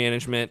clock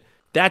management.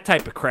 That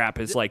type of crap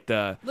is like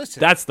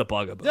that's the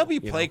bugaboo. There'll be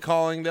play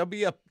calling. There'll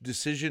be a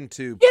decision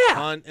to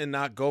punt and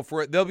not go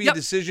for it. There'll be a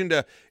decision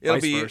to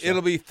it'll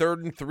be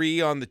 3rd and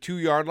 3 on the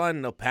 2-yard line,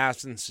 and they'll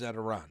pass instead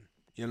of run.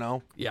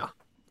 Yeah.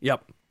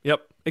 Yep.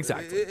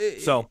 Exactly.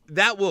 So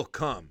that will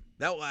come.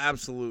 That will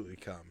absolutely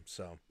come.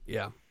 So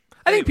yeah,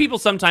 I think people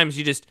sometimes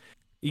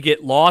you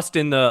get lost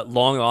in the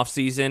long off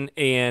season,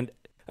 and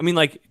I mean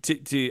like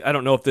I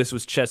don't know if this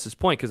was Chess's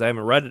point because I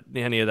haven't read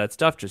any of that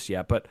stuff just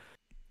yet, but.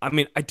 I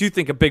mean, I do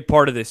think a big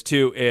part of this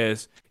too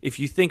is if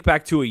you think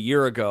back to a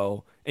year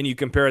ago and you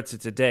compare it to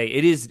today,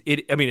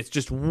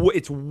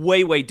 it's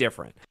way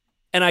different.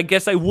 And I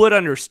guess I would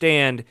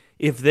understand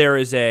if there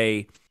is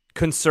a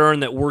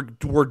concern that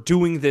we're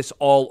doing this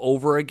all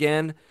over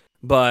again.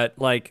 But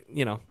like,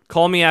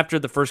 call me after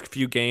the first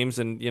few games,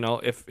 and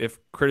if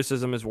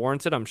criticism is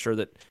warranted, I'm sure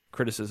that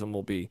criticism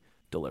will be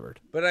delivered.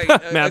 But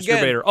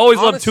Masturbator, always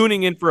love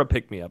tuning in for a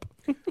pick me up.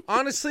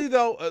 Honestly,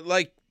 though,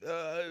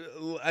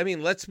 I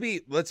mean, let's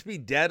be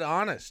dead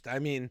honest. I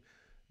mean,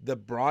 the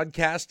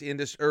broadcast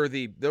industry or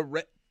the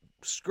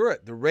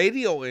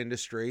radio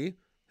industry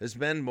has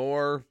been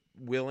more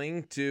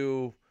willing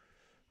to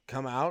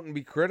come out and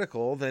be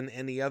critical than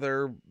any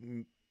other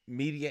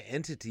media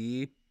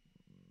entity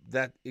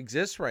that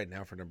exists right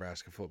now for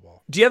Nebraska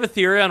football. Do you have a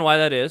theory on why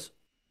that is?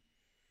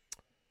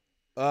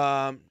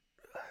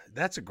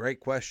 That's a great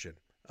question.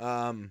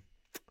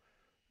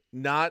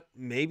 Not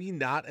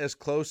as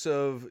close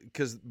of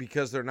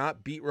because they're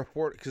not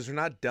because they're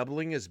not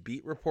doubling as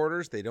beat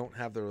reporters. They don't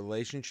have the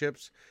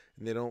relationships,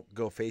 and they don't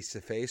go face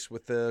to face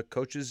with the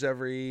coaches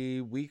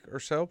every week or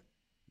so.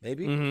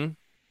 Maybe. Mm-hmm.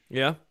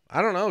 Yeah.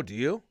 I don't know. Do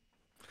you?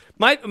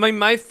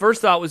 My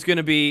first thought was going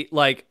to be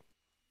like,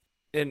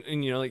 and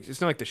like it's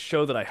not like the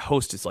show that I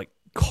host is like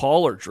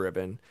caller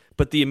driven,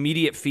 but the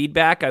immediate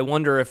feedback. I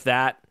wonder if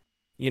that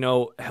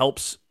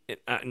helps.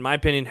 In my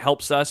opinion,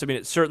 helps us. I mean,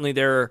 it's certainly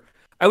there.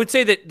 I would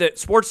say that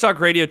sports talk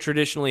radio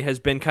traditionally has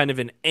been kind of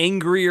an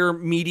angrier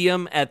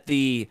medium at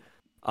the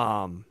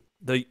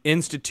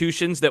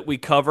institutions that we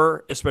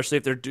cover, especially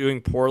if they're doing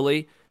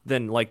poorly,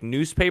 than like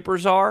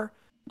newspapers are.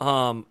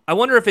 I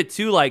wonder if it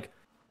too, like,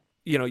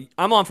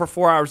 I'm on for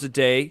 4 hours a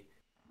day,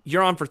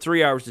 you're on for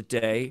 3 hours a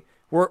day.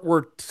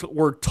 We're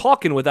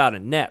talking without a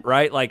net,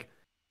 right? Like,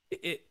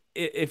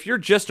 if you're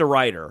just a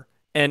writer.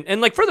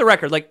 And like for the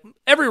record, like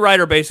every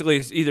writer basically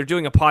is either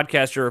doing a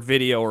podcast or a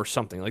video or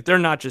something. Like they're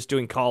not just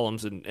doing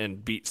columns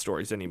and beat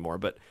stories anymore.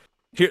 But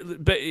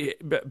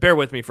bear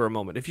with me for a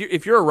moment.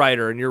 If you're a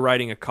writer and you're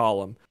writing a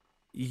column,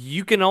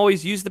 you can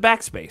always use the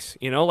backspace.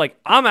 Like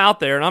I'm out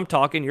there and I'm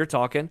talking, you're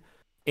talking.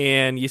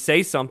 and you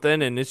say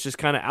something and it's just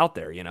kind of out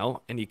there,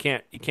 and you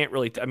can't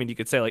really, I mean, you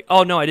could say like,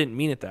 oh no, I didn't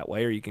mean it that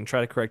way, or you can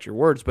try to correct your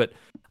words, but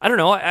I don't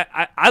know.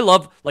 I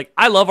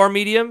love our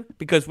medium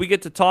because we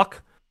get to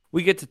talk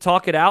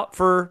it out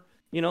for,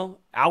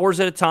 hours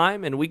at a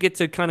time, and we get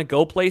to kind of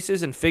go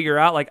places and figure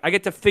out, like, I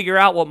get to figure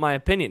out what my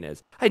opinion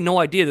is. I had no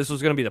idea this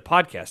was going to be the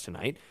podcast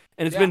tonight,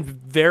 and it's been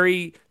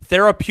very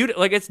therapeutic.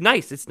 Like, it's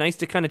nice. It's nice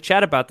to kind of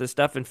chat about this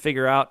stuff and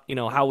figure out,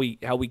 how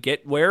we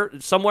get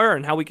somewhere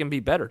and how we can be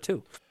better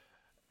too.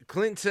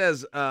 Clint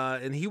says,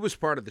 and he was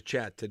part of the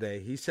chat today,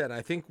 he said,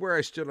 I think where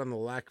I stood on the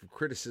lack of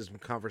criticism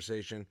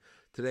conversation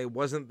today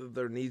wasn't that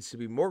there needs to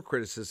be more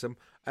criticism.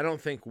 I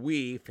don't think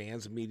we,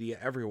 fans, media,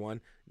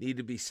 everyone, need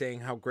to be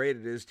saying how great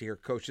it is to hear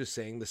coaches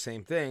saying the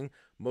same thing.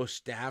 Most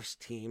staffs,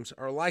 teams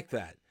are like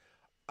that.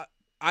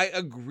 I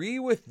agree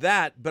with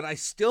that, but I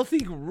still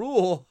think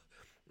Rhule,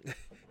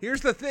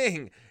 here's the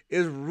thing,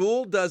 is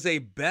Rhule does a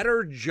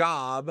better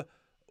job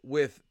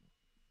with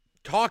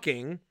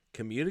talking,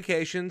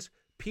 communications,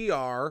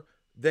 PR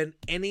than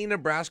any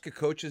Nebraska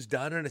coach has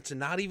done, and it's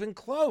not even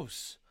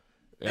close.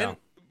 Yeah.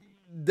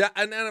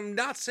 And I'm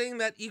not saying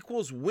that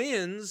equals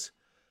wins,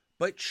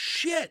 but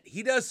shit,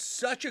 he does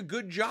such a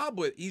good job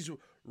with. He's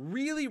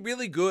really,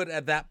 really good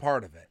at that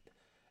part of it.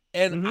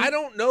 And I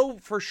don't know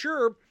for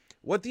sure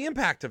what the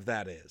impact of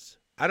that is.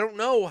 I don't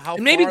know how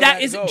and maybe far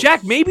that is goes.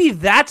 Jack, maybe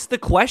that's the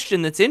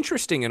question that's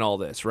interesting in all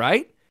this,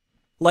 right?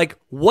 Like,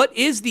 what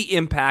is the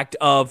impact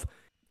of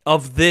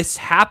this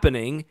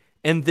happening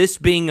and this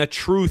being a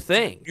true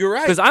thing? You're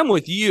right. Because I'm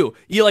with you.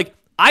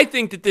 I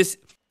think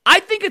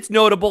it's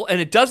notable,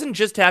 and it doesn't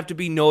just have to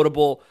be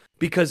notable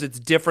because it's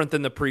different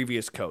than the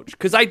previous coach.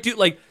 Because I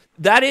do,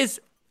 that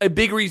is a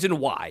big reason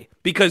why.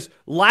 Because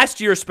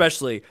last year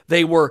especially,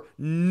 they were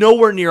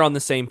nowhere near on the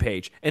same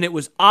page. And it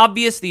was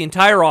obvious the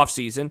entire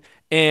offseason,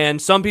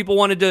 and some people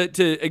wanted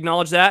to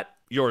acknowledge that.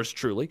 Yours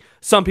truly.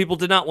 Some people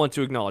did not want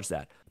to acknowledge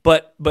that.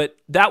 But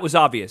that was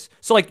obvious.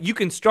 So, you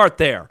can start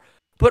there.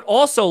 But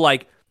also,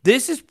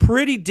 this is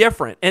pretty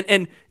different.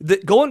 And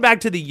going back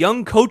to the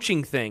young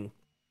coaching thing,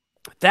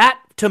 that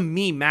to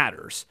me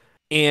matters.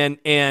 And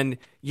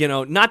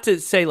not to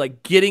say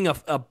getting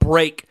a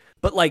break,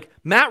 but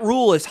Matt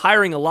Rhule is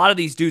hiring a lot of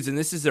these dudes, and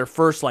this is their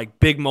first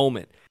big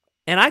moment.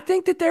 And I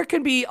think that there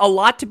can be a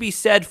lot to be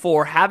said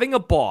for having a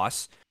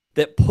boss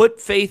that put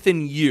faith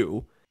in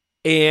you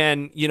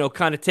and,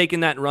 kind of taking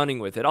that and running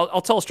with it.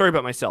 I'll tell a story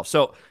about myself.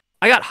 So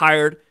I got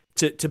hired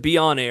to be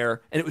on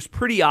air, and it was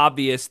pretty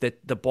obvious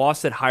that the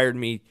boss that hired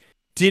me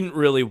didn't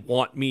really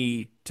want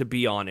me to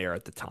be on air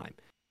at the time.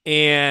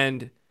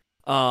 And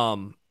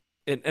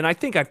I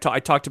think I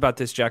talked about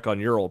this, Jack, on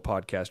your old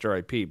podcast,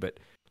 RIP, but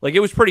it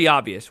was pretty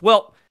obvious.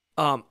 Well,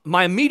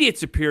 my immediate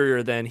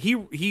superior then,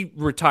 he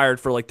retired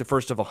for the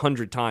first of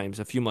 100 times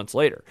a few months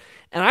later.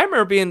 And I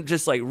remember being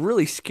just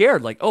really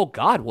scared, oh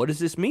God, what does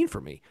this mean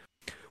for me?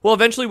 Well,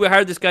 eventually we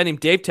hired this guy named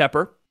Dave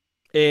Tepper,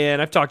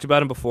 and I've talked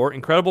about him before.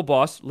 Incredible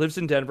boss, lives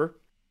in Denver,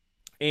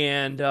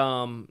 and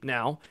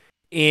now,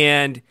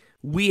 and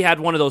we had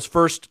one of those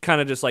first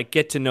kind of just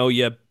get to know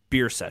you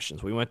beer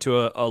sessions. We went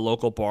to a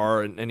local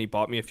bar, and he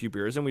bought me a few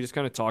beers, and we just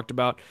kind of talked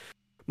about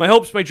my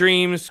hopes, my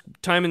dreams,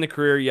 time in the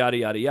career, yada,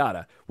 yada,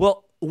 yada.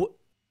 Well,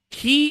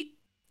 he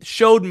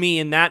showed me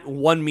in that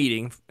one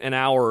meeting, an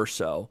hour or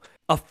so,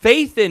 a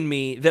faith in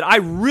me that I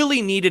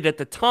really needed at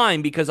the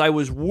time because I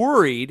was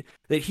worried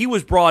that he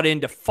was brought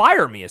in to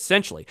fire me,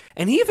 essentially.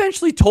 And he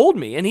eventually told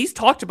me, and he's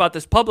talked about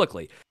this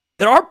publicly,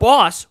 that our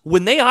boss,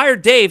 when they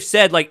hired Dave,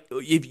 said,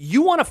 if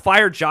you want to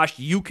fire Josh,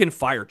 you can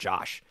fire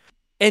Josh.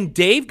 And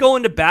Dave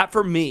going to bat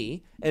for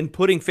me and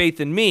putting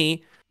faith in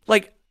me,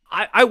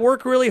 I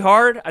work really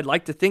hard. I'd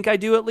like to think I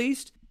do at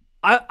least.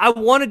 I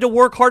wanted to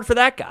work hard for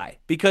that guy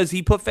because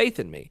he put faith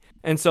in me.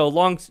 And so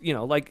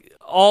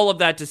all of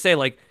that to say,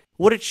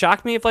 would it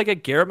shock me if a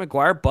Garrett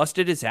McGuire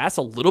busted his ass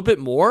a little bit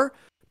more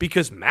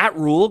because Matt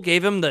Rhule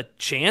gave him the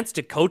chance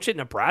to coach at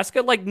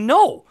Nebraska?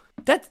 No,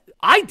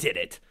 I did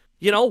it.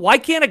 Why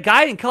can't a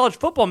guy in college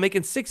football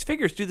making six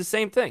figures do the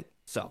same thing?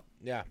 So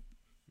yeah,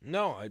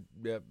 no, I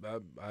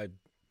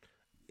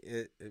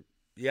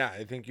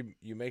think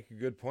you make a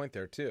good point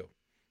there too,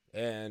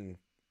 and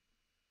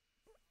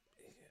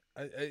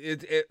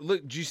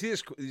look. Do you see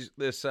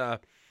this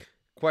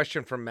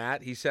question from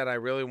Matt? He said, "I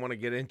really want to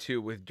get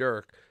into with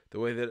Dirk the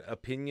way that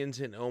opinions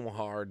in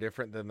Omaha are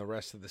different than the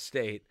rest of the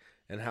state,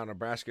 and how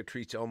Nebraska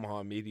treats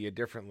Omaha media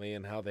differently,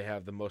 and how they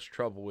have the most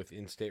trouble with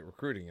in-state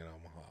recruiting in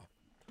Omaha."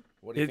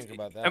 What do you think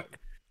about that?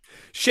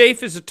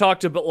 Shafe has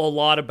talked a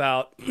lot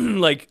about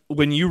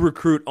when you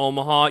recruit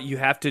Omaha, you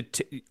have to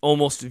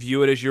almost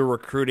view it as you're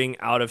recruiting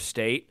out of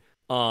state,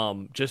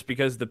 just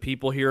because the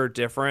people here are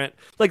different.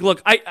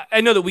 Look,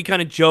 I know that we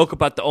kind of joke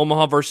about the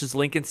Omaha versus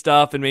Lincoln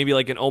stuff and maybe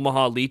an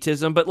Omaha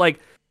elitism, but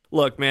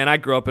look, man, I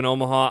grew up in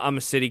Omaha. I'm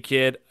a city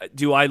kid.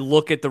 Do I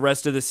look at the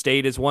rest of the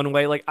state as one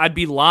way? I'd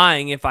be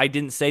lying if I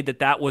didn't say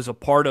that was a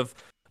part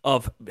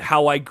of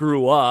how I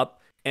grew up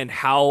and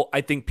how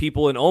I think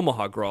people in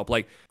Omaha grow up.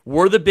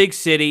 We're the big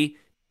city.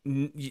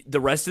 The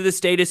rest of the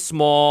state is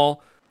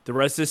small. The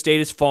rest of the state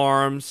is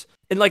farms.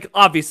 and like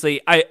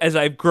obviously as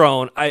I've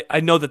grown,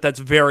 I know that that's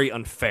very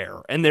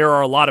unfair, and there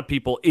are a lot of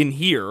people in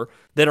here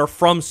that are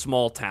from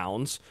small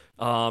towns,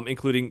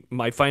 including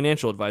my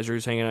financial advisor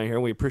who's hanging out here,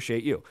 and we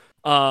appreciate you.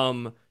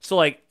 So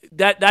like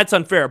that's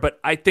unfair, but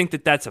I think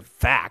that that's a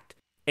fact,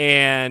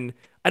 and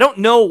I don't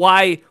know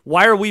why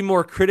are we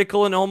more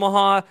critical in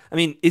Omaha? I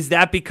mean, is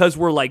that because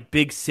we're like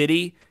big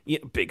city? Yeah,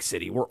 big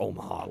city, we're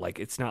Omaha. Like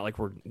it's not like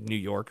we're New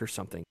York or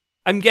something.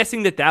 I'm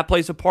guessing that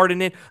plays a part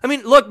in it. I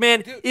mean, look,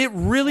 man, Dude, it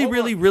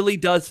really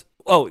does.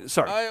 Oh,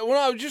 sorry. Well,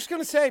 I was just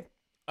gonna say,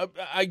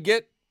 I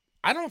get.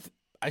 I don't.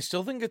 I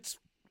still think it's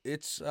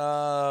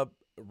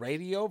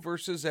radio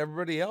versus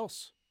everybody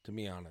else. To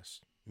be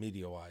honest,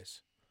 media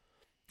wise,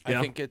 Yeah.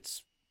 I think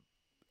it's.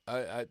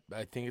 I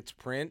think it's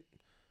print.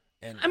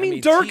 And I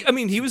mean, Dirk.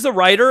 He was the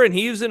writer, and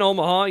he was in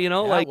Omaha. You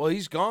know, well,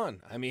 he's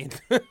gone. I mean,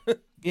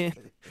 yeah.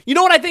 You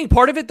know what I think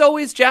part of it though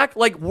is, Jack.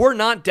 Like we're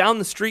not down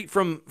the street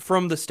from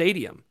the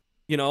stadium.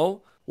 You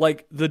know,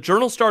 like the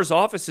Journal-Star's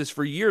offices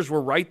for years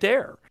were right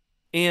there.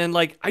 And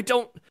like, I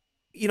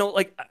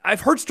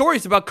I've heard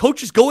stories about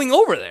coaches going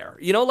over there,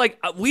 you know, like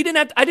I didn't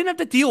have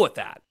to deal with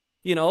that,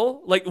 you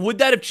know, like, would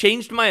that have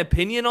changed my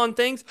opinion on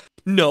things?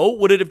 No.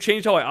 Would it have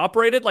changed how I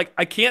operated? Like,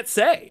 I can't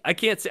say.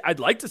 I'd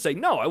like to say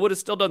no. I would have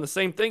still done the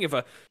same thing if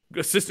a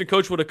assistant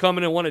coach would have come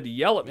in and wanted to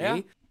yell at me.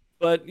 Yeah.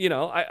 But, you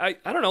know, I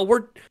don't know.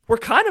 We're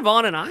kind of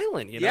on an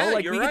island, you know, Yeah,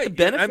 like you're we right. get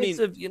the benefits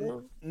of, you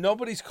know.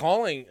 Nobody's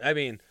calling. I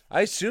mean,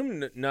 I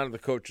assume none of the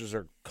coaches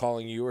are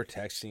calling you or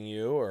texting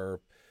you or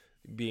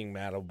being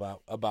mad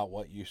about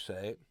what you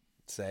say.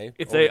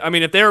 If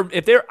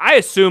they're, I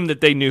assume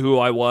that they knew who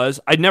I was.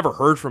 I'd never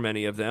heard from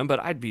any of them, but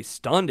I'd be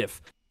stunned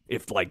if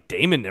like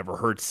Damon never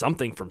heard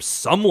something from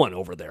someone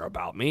over there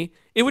about me.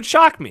 It would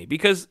shock me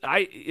because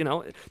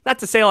not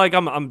to say like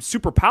I'm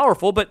super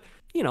powerful, but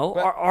you know,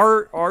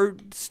 our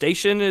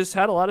station has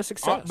had a lot of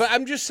success. But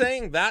I'm just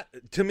saying that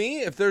to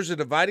me, if there's a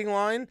dividing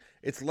line,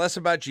 it's less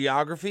about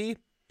geography.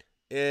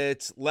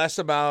 It's less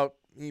about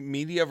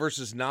media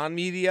versus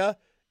non-media.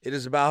 It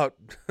is about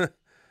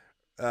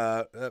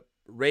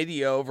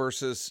radio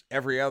versus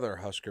every other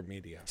Husker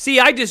media. See,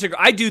 I disagree.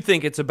 I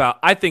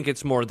think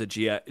it's more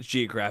the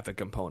geographic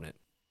component,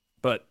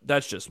 but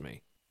that's just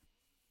me.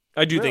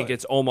 I do think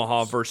it's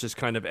Omaha versus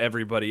kind of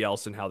everybody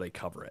else and how they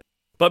cover it.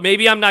 But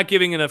maybe I'm not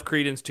giving enough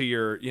credence to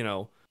your,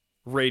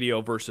 radio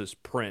versus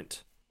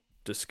print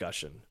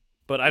discussion.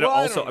 But I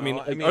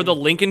don't. Are the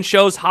Lincoln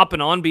shows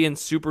hopping on being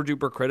super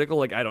duper critical?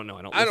 Like, I don't know.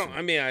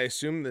 I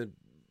assume that.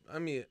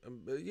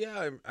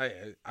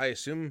 I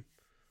assume.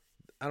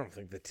 I don't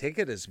think the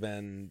ticket has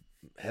been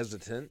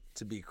hesitant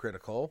to be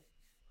critical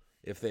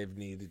if they've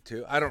needed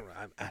to. I don't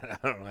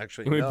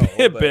actually know.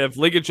 Biff,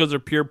 Lincoln shows are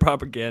pure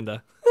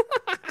propaganda.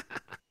 I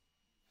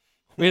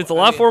mean, it's a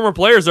lot of former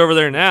players over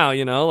there now.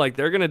 You know, like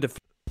they're gonna defend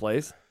the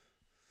place.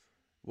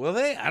 Will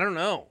they? I don't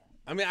know.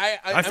 I mean,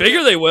 I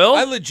figure they will.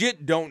 I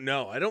legit don't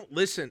know. I don't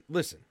listen.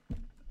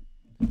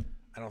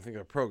 I don't think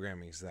their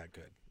programming is that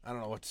good. I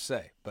don't know what to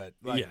say, but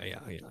like, yeah.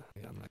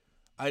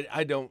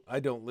 I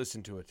don't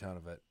listen to a ton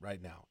of it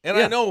right now, and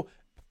I know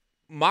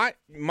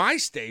my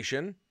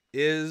station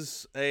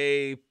is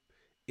in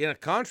a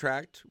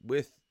contract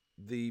with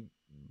the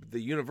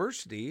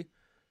university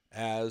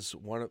as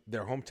one of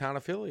their hometown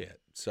affiliate.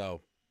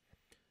 So,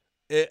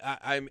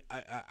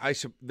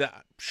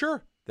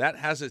 sure. That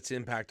has its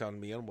impact on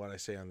me and what I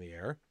say on the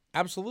air.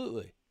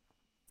 Absolutely.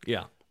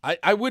 Yeah.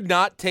 I would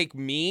not take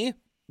me.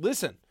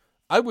 Listen,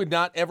 I would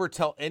not ever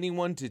tell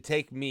anyone to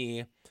take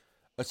me,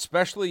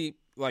 especially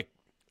like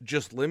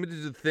just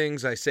limited to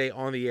things I say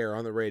on the air,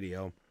 on the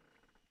radio,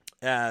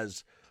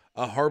 as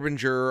a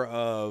harbinger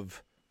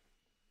of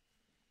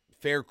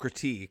fair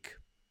critique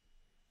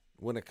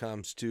when it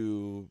comes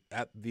to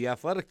the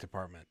athletic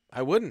department.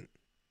 I wouldn't.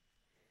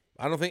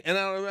 I don't think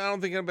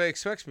anybody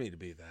expects me to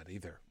be that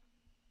either.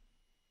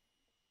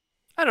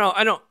 I don't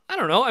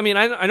know. I mean,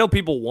 I know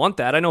people want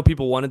that. I know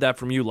people wanted that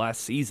from you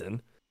last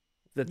season,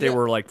 that they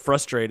were like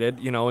frustrated,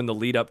 in the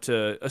lead up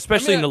to,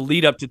 especially in the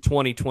lead up to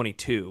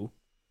 2022.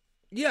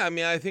 Yeah, I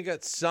mean, I think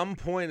at some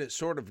point it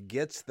sort of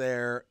gets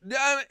there.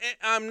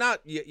 I'm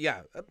not.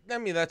 Yeah, I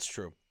mean that's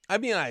true. I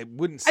mean, I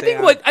wouldn't say.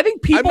 I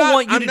think people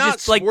want you to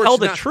just like tell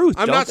the truth.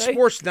 I'm don't not they?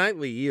 Sports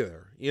Nightly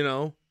either.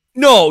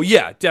 No,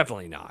 yeah,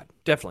 definitely not.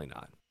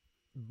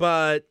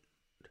 But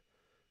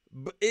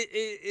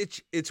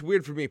it's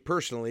weird for me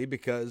personally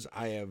because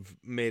I have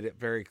made it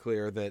very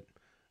clear that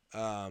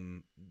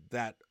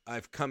that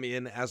I've come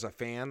in as a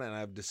fan and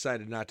I've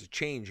decided not to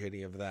change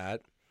any of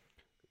that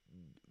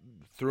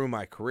through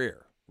my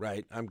career.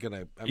 Right? I'm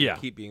gonna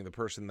keep being the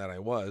person that I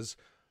was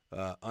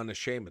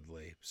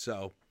unashamedly.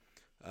 So,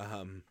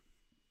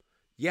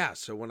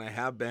 So when I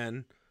have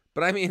been,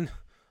 but I mean,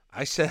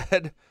 I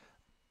said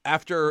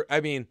after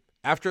the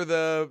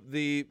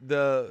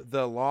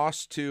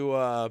loss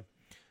to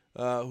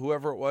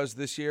whoever it was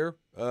this year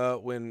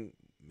when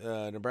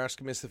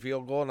Nebraska missed the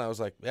field goal, and I was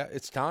like, yeah,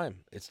 it's time.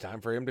 It's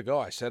time for him to go.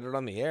 I said it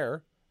on the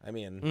air. I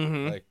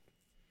mean, like,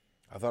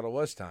 I thought it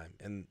was time,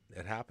 and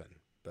it happened.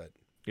 But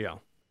yeah.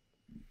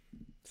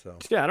 So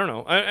yeah, I don't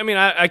know. I mean,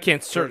 I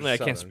can't certainly I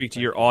can't speak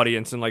to your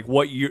audience and like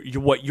what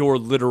your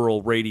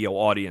literal radio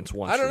audience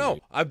wants. I don't from know.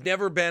 you. I've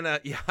never been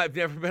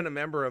a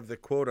member of the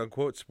quote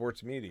unquote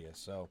sports media.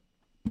 So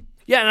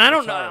Yeah, and I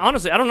don't know,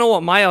 honestly, I don't know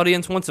what my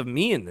audience wants of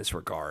me in this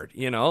regard.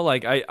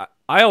 Like I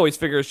always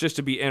figure it's just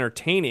to be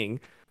entertaining,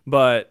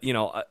 but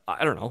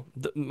I don't know.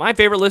 My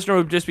favorite listener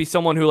would just be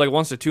someone who like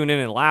wants to tune in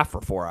and laugh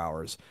for 4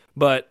 hours.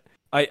 But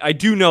I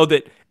do know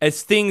that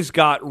as things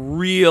got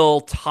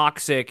real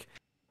toxic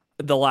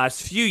the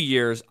last few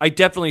years, I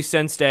definitely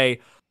sensed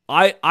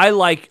I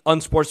like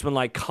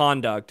unsportsmanlike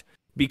conduct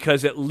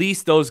because at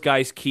least those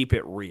guys keep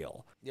it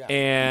real. Yeah.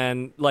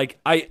 And like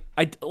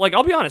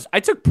I'll be honest, I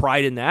took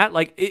pride in that.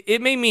 Like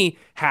it made me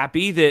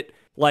happy that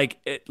like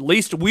at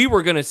least we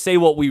were gonna say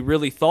what we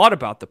really thought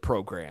about the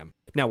program.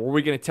 Now, were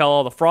we gonna tell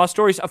all the Frost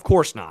stories? Of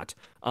course not.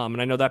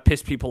 And I know that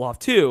pissed people off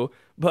too,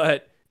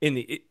 but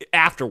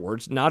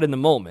afterwards, not in the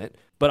moment.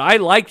 But I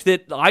liked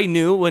that I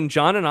knew when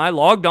John and I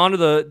logged onto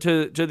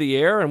the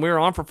air and we were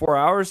on for 4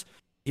 hours,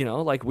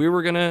 like we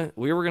were gonna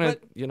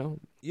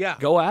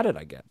go at it,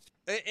 I guess.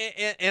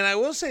 And I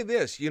will say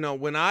this,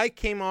 when I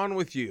came on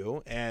with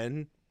you,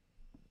 and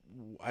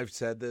I've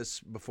said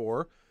this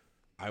before,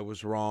 I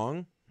was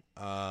wrong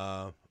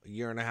a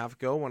year and a half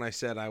ago when I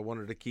said I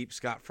wanted to keep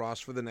Scott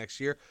Frost for the next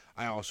year.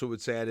 I also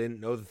would say I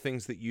didn't know the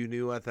things that you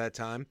knew at that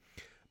time.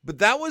 But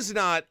that was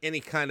not any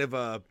kind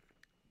of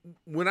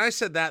when I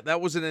said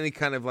that wasn't any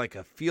kind of like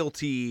a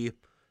fealty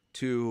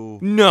to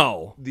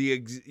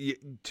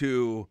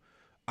to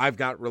I've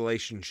got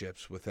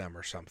relationships with them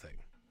or something.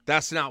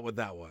 That's not what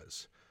that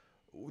was.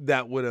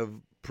 That would have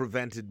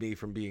prevented me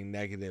from being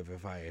negative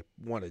if I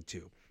wanted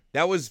to.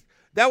 That was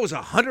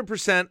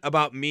 100%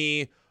 about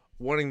me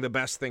wanting the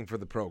best thing for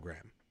the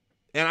program.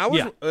 And I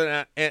was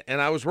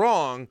and I was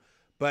wrong,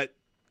 but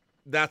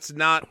that's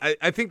not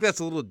I think that's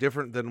a little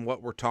different than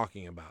what we're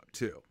talking about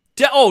too.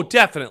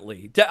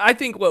 Definitely. I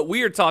think what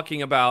we are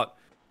talking about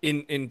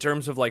in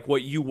terms of like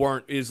what you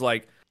weren't is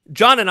like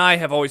John and I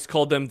have always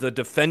called them the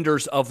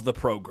defenders of the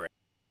program.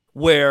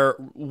 Where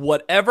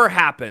whatever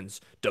happens,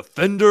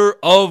 defender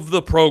of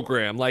the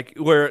program, like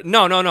where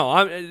no,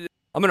 I'm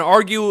going to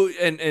argue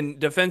in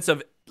defense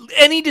of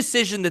any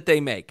decision that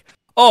they make.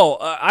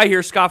 I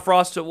hear Scott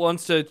Frost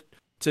wants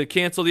to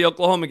cancel the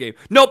Oklahoma game.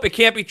 Nope, it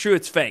can't be true.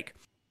 It's fake.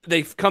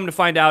 They've come to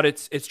find out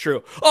it's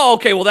true. Oh,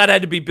 okay, well that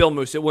had to be Bill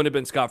Moose. It wouldn't have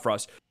been Scott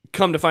Frost.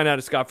 Come to find out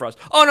it's Scott Frost.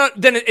 Oh no,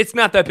 then it's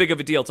not that big of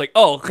a deal. It's like,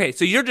 oh, okay,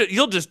 so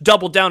you'll just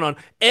double down on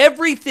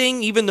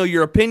everything, even though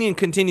your opinion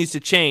continues to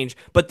change.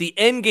 But the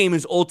end game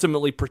is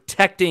ultimately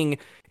protecting.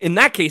 In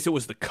that case, it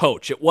was the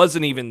coach. It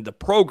wasn't even the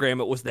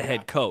program. It was the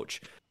head coach.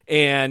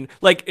 And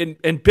like,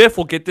 and Biff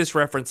will get this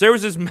reference. There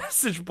was this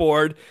message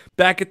board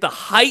back at the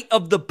height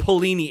of the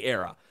Pelini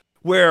era,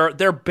 where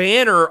their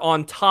banner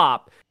on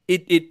top.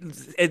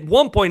 It at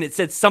one point it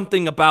said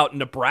something about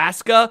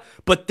Nebraska,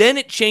 but then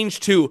it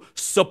changed to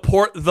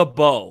support the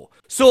Bow.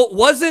 So it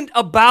wasn't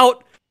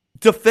about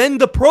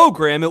defend the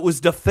program, it was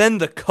defend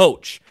the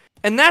coach.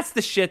 And that's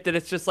the shit that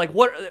it's just like,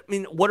 what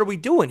are we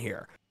doing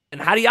here?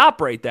 And how do you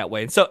operate that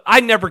way? And so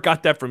I never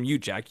got that from you,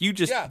 Jack. You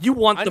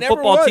want the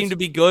football team to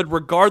be good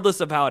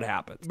regardless of how it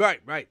happens.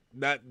 Right.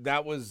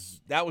 That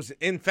was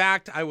in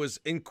fact, I was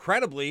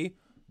incredibly,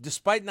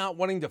 despite not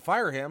wanting to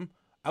fire him,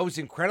 I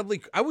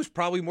was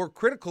probably more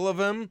critical of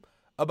him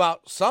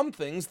about some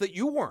things that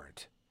you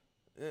weren't.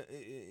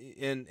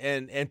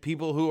 And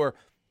people who are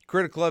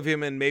critical of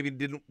him and maybe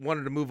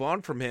wanted to move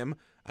on from him.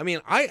 I mean,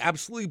 I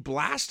absolutely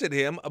blasted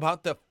him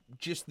about the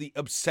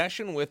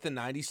obsession with the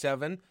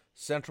 97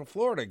 Central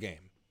Florida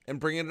game and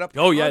bringing it up.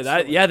 Oh yeah,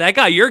 that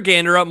got your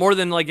gander up more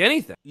than like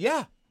anything.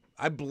 Yeah.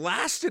 I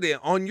blasted him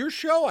on your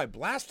show. I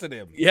blasted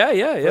him. Yeah.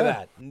 For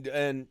that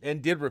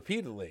and did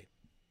repeatedly.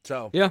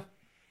 So, yeah.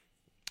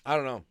 I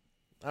don't know,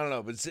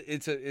 but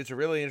it's a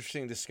really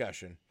interesting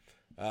discussion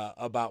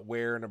about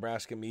where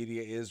Nebraska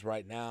media is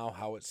right now,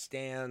 how it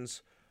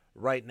stands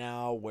right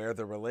now, where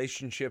the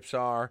relationships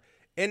are,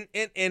 and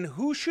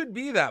who should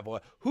be that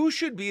voice, who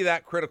should be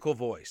that critical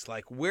voice.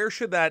 Like where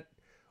should that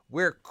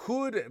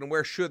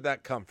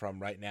come from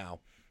right now?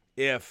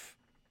 If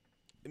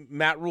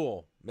Matt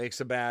Rhule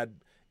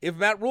if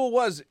Matt Rhule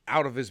was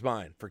out of his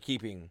mind for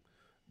keeping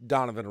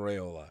Donovan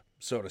Raiola,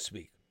 so to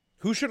speak,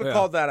 who should have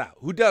called that out?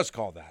 Who does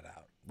call that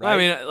out? Right? I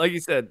mean, like you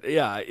said,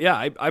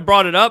 I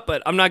brought it up,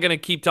 but I'm not going to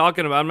keep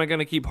talking about it. I'm not going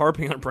to keep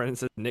harping on Brendan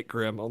said Nick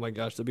Grimm. Oh, my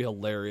gosh, that'd be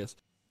hilarious.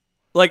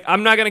 Like,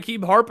 I'm not going to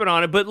keep harping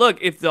on it, but look,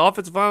 if the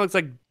offensive line looks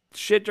like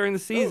shit during the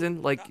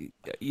season,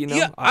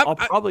 I'll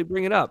probably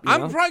bring it up.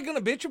 I'm probably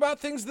going to bitch about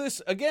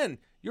things again,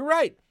 you're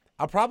right.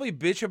 I'll probably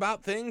bitch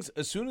about things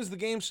as soon as the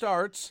game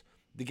starts.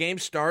 The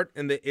games start,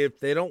 and if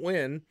they don't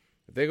win,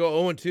 if they go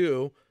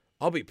 0-2,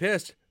 I'll be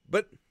pissed.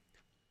 But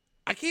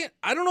I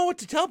don't know what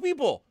to tell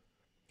people.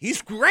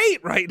 He's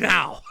great right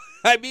now.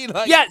 I mean,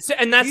 like,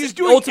 and that's he's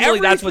doing ultimately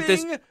that's what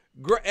this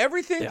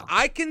everything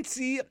I can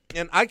see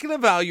and I can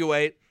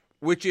evaluate,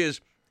 which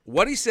is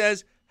what he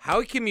says, how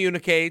he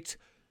communicates,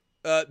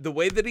 the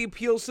way that he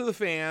appeals to the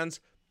fans,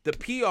 the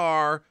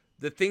PR,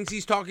 the things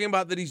he's talking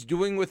about that he's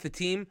doing with the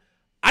team.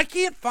 I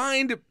can't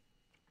find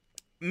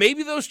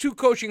maybe those 2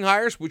 coaching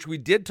hires, which we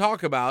did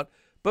talk about,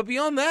 but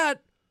beyond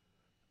that,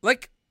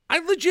 like,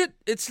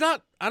 it's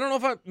not, I don't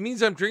know if it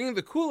means I'm drinking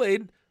the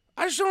Kool-Aid.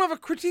 I just don't have a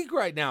critique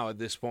right now at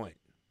this point.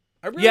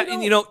 I really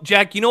don't. And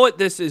Jack, you know what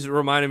this is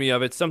reminding me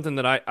of? It's something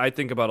that I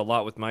think about a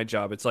lot with my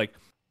job. It's like,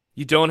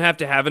 you don't have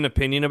to have an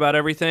opinion about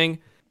everything.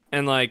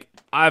 And like,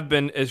 I've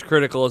been as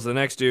critical as the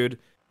next dude.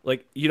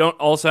 Like, you don't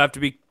also have to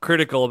be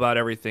critical about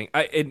everything.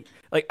 I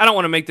don't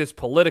want to make this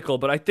political,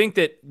 but I think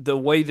that the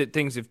way that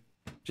things have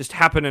just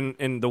happened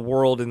in the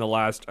world in the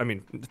last,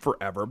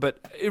 forever, but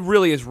it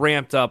really is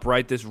ramped up,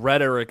 right? This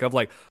rhetoric of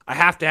like, I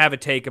have to have a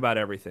take about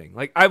everything.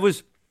 Like, I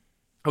was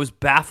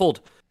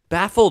baffled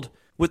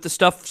with the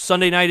stuff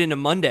Sunday night into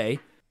Monday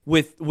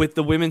with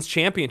the women's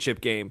championship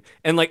game.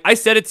 And like, I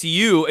said it to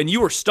you and you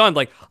were stunned.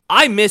 Like,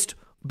 I missed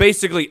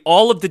basically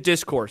all of the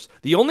discourse.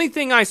 The only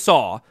thing I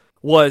saw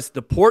was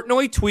the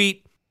Portnoy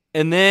tweet,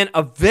 and then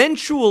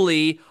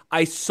eventually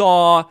I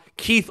saw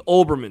Keith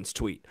Olbermann's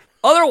tweet.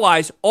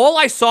 Otherwise, all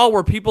I saw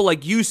were people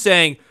like you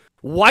saying,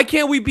 why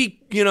can't we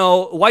be,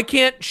 why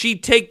can't she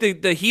take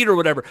the heat or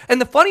whatever?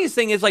 And the funniest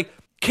thing is, like,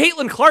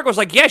 Caitlin Clark was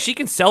like, yeah, she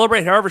can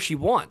celebrate however she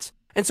wants.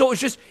 And so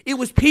it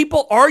was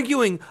people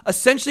arguing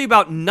essentially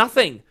about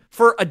nothing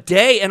for a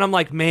day. And I'm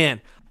like,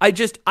 man, I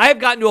have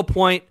gotten to a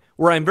point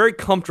where I'm very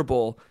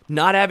comfortable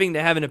not having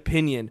to have an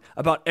opinion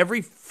about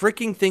every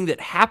freaking thing that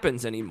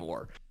happens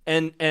anymore.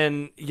 And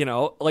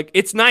like,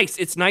 it's nice.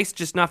 It's nice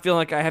just not feeling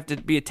like I have to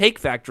be a take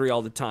factory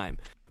all the time.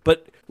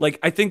 But like,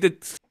 I think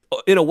that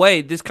in a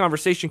way, this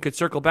conversation could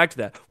circle back to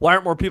that. Why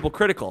aren't more people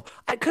critical?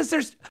 Because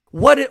there's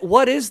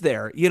what is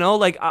there?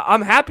 Like,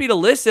 I'm happy to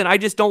listen. I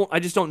just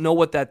don't know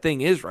what that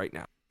thing is right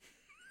now.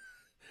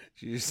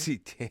 Did you see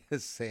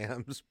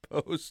Sam's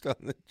post on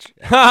the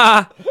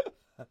chat?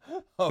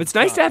 It's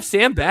nice to have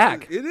Sam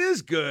back. It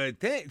is good.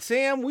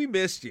 Sam, we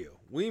missed you.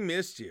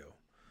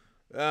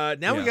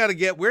 Now we got to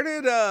get, where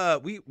did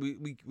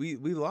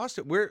we lost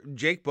it? Where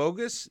Jake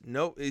Bogus?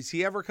 No, is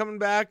he ever coming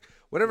back?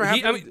 Whatever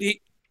happened?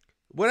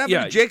 What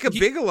happened to Jacob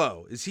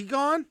Bigelow? Is he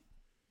gone?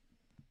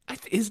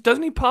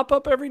 Doesn't he pop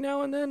up every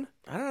now and then?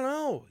 I don't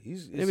know.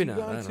 Is Maybe he not.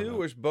 gone too?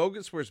 Where's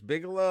Bogus? Where's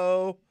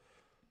Bigelow?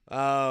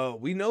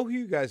 We know who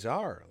you guys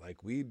are.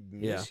 Like, we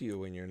miss you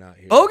when you're not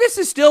here. Bogus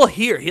is still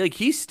here.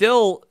 He's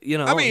still,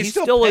 he's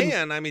still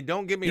paying.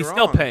 Don't get me wrong. He's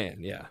still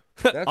paying. Yeah.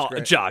 That's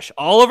great. Josh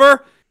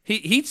Oliver,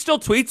 he still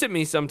tweets at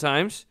me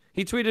sometimes.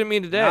 He tweeted at me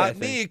today. Not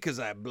me, because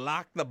I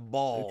blocked the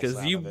balls.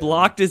 Because you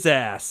blocked his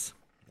ass.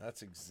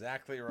 That's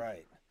exactly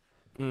right.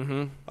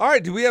 Mm-hmm. All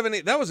right. Do we have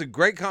any? That was a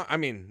great.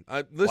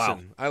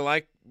 Listen. Wow.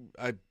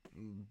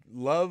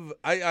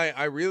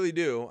 I really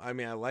do. I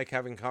like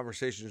having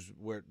conversations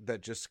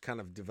that just kind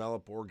of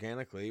develop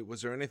organically.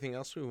 Was there anything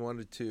else we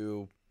wanted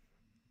to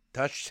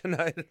touch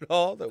tonight at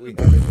all that we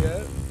haven't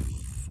yet?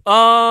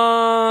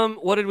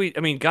 What did we?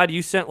 God,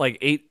 you sent like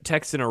 8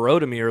 texts in a row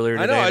to me earlier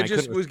today. I know. I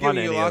just was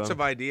giving you lots of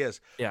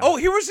ideas. Yeah. Oh,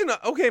 here was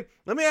okay.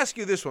 Let me ask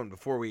you this one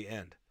before we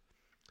end.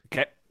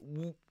 Okay.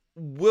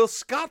 Will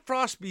Scott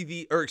Frost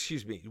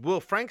will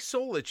Frank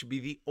Solich be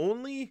the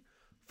only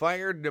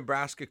fired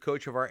Nebraska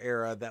coach of our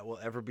era that will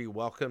ever be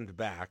welcomed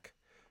back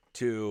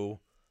to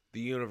the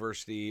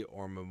university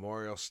or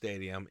Memorial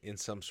Stadium in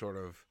some sort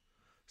of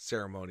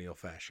ceremonial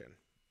fashion?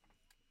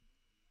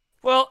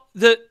 Well,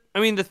 the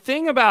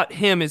thing about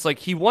him is, like,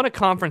 he won a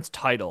conference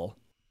title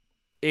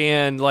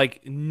and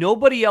like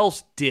nobody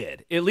else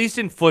did, at least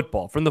in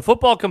football. From the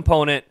football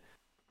component,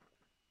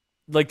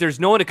 like, there's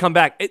no one to come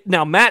back.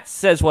 Now, Matt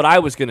says what I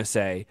was going to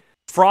say.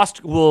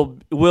 Frost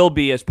will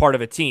be as part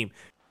of a team.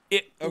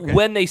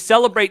 When they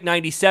celebrate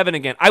 97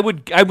 again, I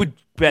would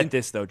bet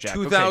this, though, Jack.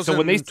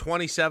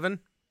 2027?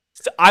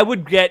 I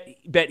would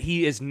bet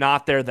he is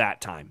not there that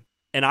time.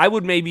 And I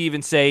would maybe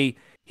even say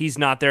he's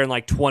not there in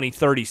like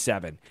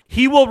 2037.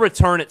 He will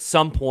return at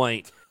some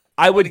point.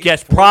 I would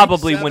guess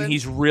probably when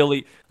he's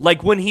really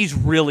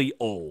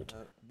old.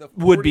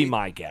 Would be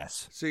my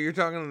guess. So you're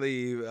talking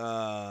the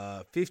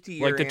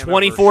 50-year like the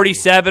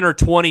 2047 or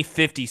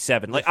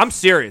 2057. Like, I'm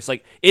serious.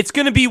 Like, it's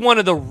going to be one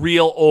of the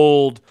real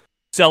old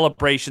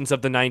celebrations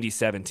of the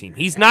 97 team.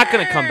 He's not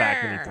going to come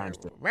back anytime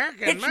soon.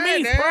 It's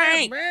me,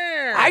 Frank.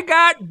 I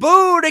got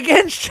booed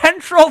against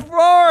Central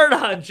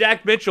Florida.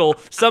 Jack Mitchell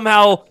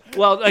somehow.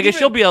 Well, I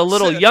guess you'll be a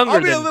little younger.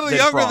 I'll be a little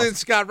younger than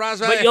Scott Ross,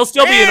 but you'll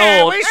still be an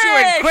old. I wish you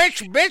would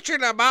quit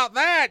bitching about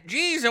that.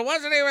 Jeez, it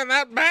wasn't even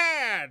that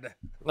bad.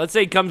 Let's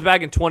say he comes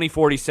back in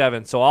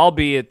 2047. So I'll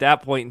be at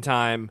that point in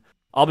time.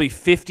 I'll be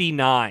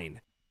 59.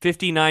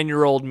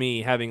 59-year-old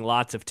me having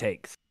lots of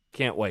takes.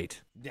 Can't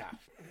wait. Yeah.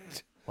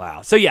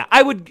 Wow. So, yeah,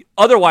 I would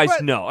otherwise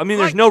no.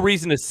 There's no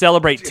reason to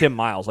celebrate Tim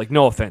Miles. Like,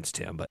 no offense,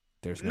 Tim, but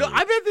there's no reason.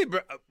 I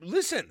bet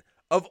listen,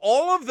 of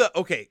all of the,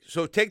 okay,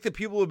 so take the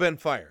people who have been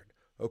fired,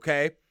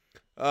 okay?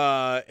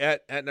 Doc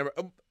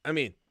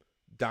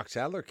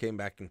Sadler came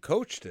back and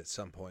coached at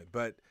some point,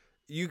 but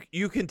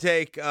you can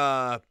take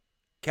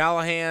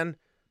Callahan,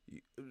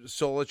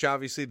 Solich,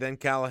 obviously, then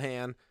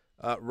Callahan,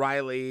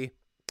 Riley,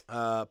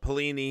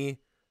 Pelini,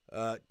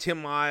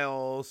 Tim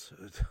Miles,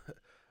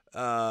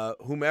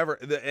 whomever,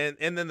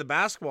 and then the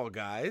basketball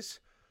guys.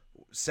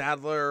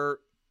 Sadler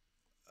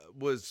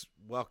was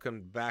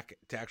welcomed back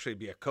to actually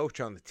be a coach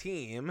on the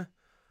team.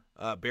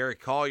 Barry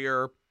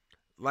Collier.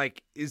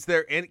 Like, is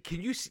there any?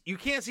 You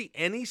can't see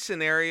any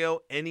scenario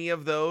any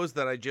of those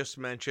that I just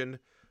mentioned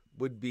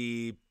would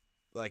be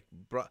like.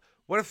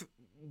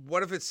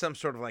 What if it's some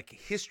sort of like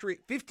history?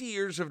 50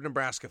 years of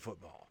Nebraska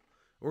football.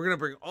 We're gonna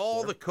bring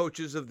all the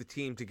coaches of the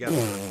team together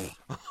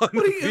on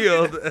the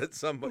field at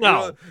some point.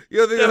 No, you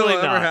don't think that'll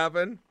ever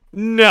happen?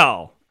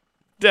 No,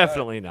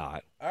 definitely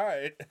not. All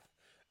right.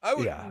 I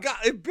would. Yeah.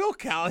 God, Bill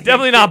Callahan.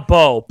 Definitely not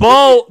Bo.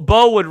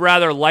 Bo would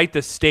rather light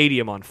the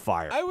stadium on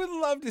fire. I would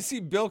love to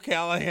see Bill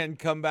Callahan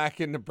come back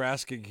in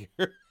Nebraska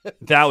gear.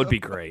 That would be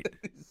great.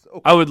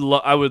 I would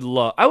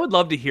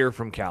love to hear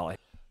from Callahan.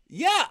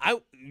 Yeah.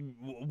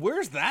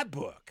 Where's that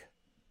book?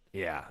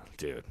 Yeah,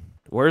 dude.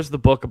 Where's the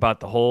book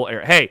about the whole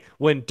era? Hey,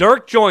 when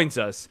Dirk joins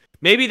us,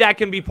 maybe that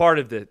can be part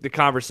of the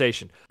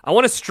conversation. I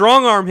want to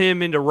strong arm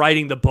him into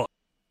writing the book.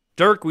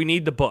 Dirk, we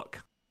need the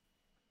book.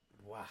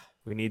 Wow.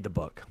 We need the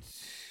book.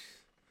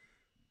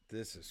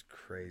 This is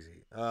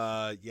crazy.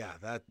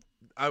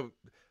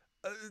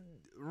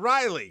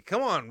 Riley,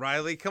 come on,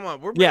 Riley, come on.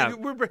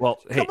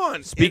 Come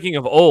on. Speaking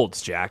of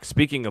olds, Jack.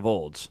 Speaking of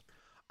olds,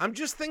 I'm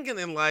just thinking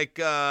in like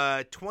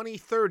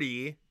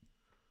 2030,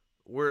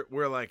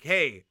 we're like,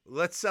 hey,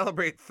 let's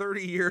celebrate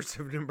 30 years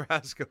of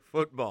Nebraska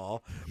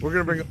football. We're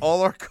gonna bring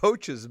all our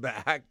coaches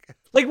back.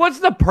 Like, what's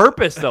the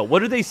purpose though?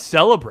 What are they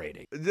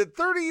celebrating? The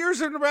 30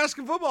 years of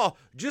Nebraska football.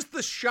 Just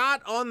the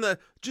shot on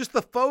just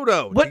the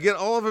photo to get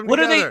all of them what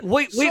together. Are they?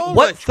 Wait.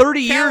 What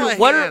 30 years?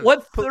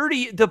 What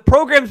 30? The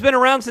program's been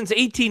around since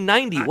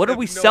 1890. What are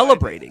we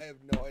celebrating? I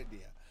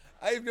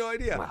have no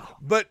idea. Wow.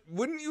 But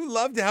wouldn't you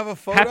love to have a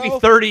photo? Happy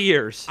 30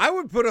 years. I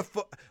would put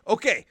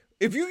okay,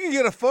 if you can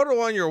get a photo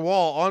on your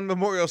wall on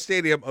Memorial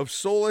Stadium of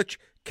Solich,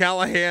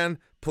 Callahan,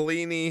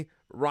 Pelini,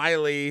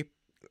 Riley,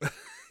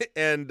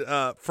 and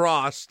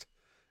Frost,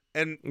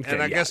 and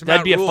I guess Matt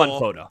that'd be Rule, a fun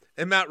photo.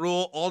 And Matt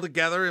Rule all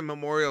together in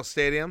Memorial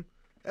Stadium,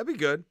 that'd be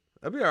good.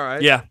 That'd be all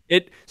right. Yeah.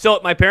 So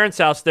at my parents'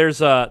 house, there's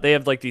they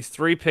have like these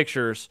 3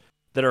 pictures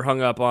that are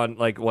hung up on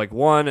like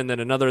one and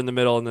then another in the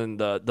middle and then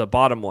the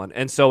bottom one.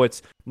 And so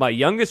it's my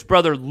youngest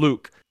brother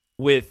Luke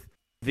with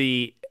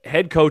the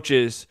head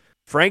coaches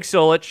Frank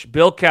Solich,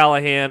 Bill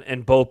Callahan,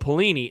 and Bo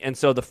Pelini. And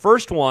so the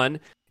first one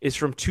is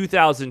from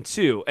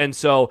 2002. And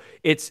so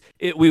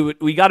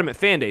we got him at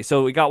Fan Day.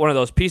 So we got one of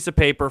those piece of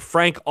paper.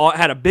 Frank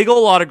had a big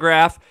old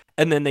autograph,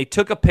 and then they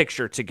took a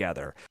picture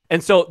together.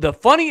 And so the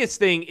funniest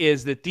thing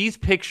is that these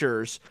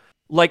pictures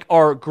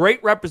are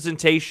great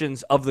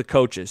representations of the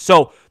coaches.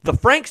 So the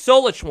Frank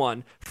Solich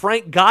one,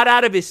 Frank got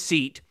out of his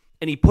seat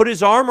and he put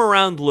his arm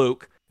around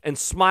Luke and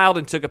smiled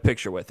and took a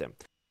picture with him.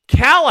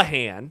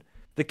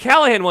 The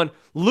Callahan one,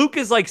 Luke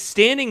is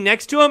standing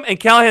next to him and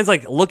Callahan's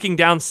looking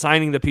down,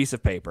 signing the piece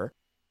of paper.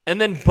 And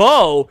then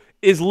Bo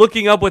is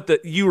looking up with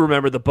you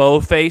remember the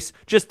Bo face,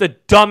 just the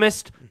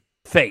dumbest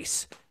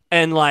face.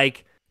 And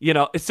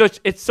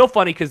it's so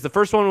funny because the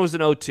first one was in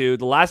 2002,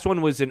 the last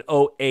one was in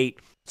 2008.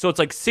 So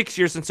it's 6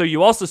 years. And so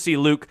you also see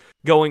Luke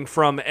going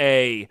from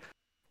a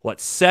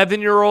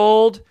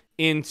 7-year-old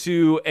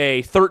into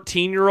a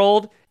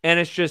 13-year-old. And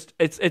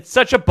it's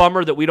such a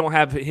bummer that we don't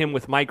have him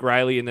with Mike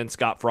Riley and then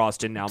Scott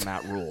Frost and now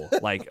Matt Rule.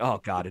 Oh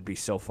God, it'd be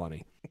so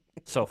funny.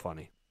 So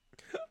funny.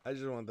 I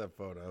just want that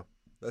photo.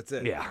 That's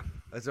it. Yeah.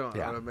 I want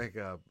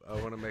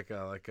to make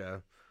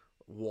a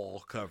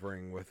wall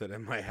covering with it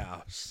in my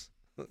house.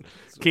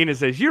 Keena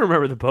says, you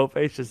remember the Bo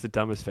face? Just the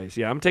dumbest face.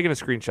 Yeah, I'm taking a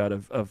screenshot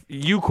of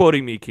you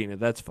quoting me, Keena.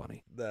 That's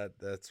funny.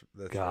 That's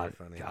God,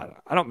 very funny. God,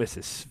 I don't miss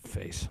his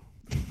face.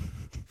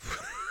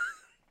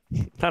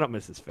 I don't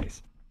miss his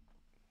face.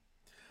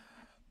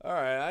 All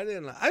right,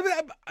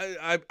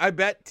 I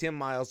bet Tim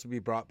Miles will be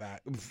brought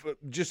back.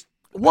 Just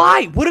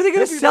why? What are they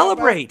going to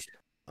celebrate?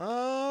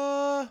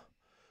 The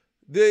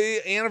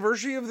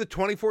anniversary of the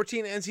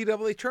 2014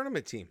 NCAA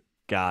tournament team.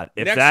 God,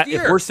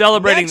 if we're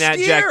celebrating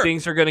Jack,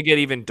 things are going to get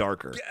even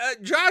darker.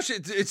 Josh,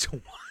 it's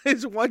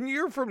 1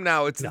 year from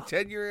now. It's the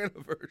 10-year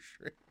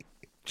anniversary.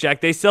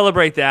 Jack, they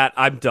celebrate that.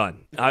 I'm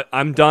done.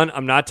 I'm done.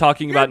 I'm not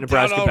talking about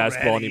Nebraska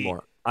basketball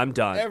anymore. I'm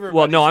done.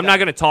 I'm not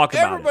going to talk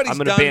about it. I'm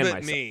going to ban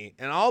myself. Me,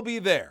 and I'll be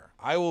there.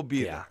 I will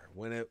be there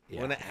when it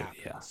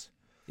happens.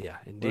 Yeah,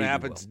 indeed. When it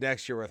happens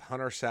next year with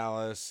Hunter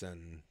Salas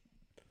and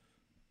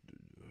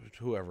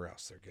whoever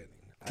else they're getting.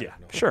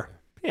 Sure.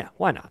 Yeah,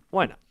 why not?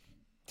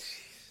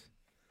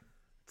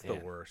 It's the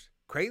worst.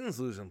 Creighton's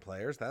losing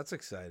players. That's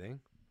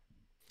exciting.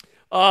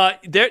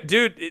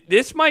 Dude,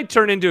 this might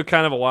turn into a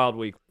kind of a wild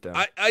week.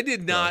 I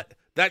did not.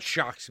 That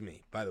shocks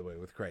me, by the way,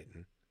 with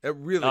Creighton. It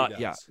really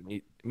does. Yeah,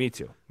 me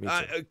too.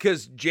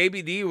 Because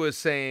JBD was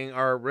saying,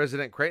 our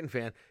resident Creighton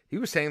fan, he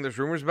was saying there's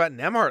rumors about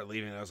Nemhart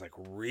leaving. I was like,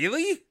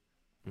 really?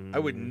 I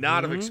would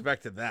not have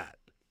expected that.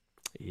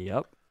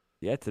 Yep.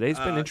 Yeah, today's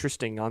been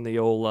interesting on the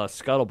old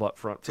scuttlebutt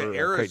front to for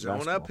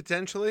Arizona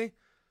potentially.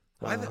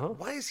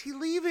 Why is he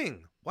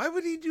leaving? Why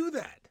would he do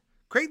that?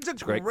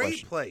 Creighton's a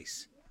great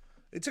place.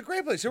 It's a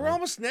great place. They were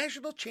almost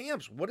national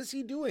champs. What is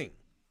he doing?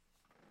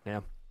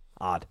 Yeah.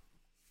 Odd.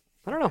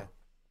 I don't know.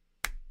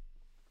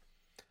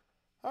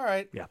 All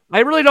right. Yeah, I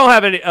really don't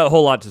have a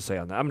whole lot to say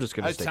on that. I'm just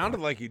gonna. It sounded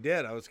like you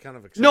did. I was kind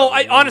of excited. No,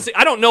 I honestly,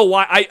 I don't know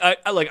why.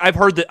 I like. I've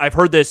heard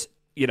this.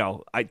 You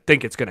know, I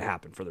think it's gonna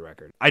happen. For the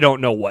record, I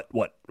don't know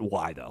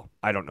why though.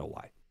 I don't know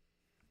why.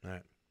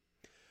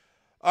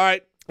 All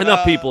right.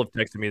 Enough people have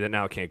texted me that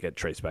now can't get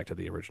traced back to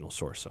the original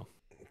source. So,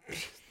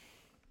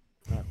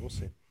 all right, we'll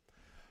see.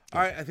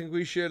 All right, I think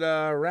we should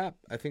wrap.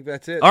 I think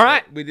that's it. All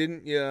right. We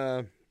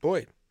didn't.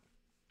 Boy.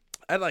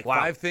 I had like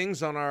 5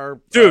 things on our...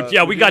 Dude,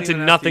 yeah, we got to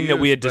nothing that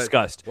we had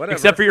discussed. Whatever.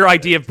 Except for your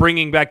idea of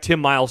bringing back Tim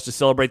Miles to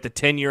celebrate the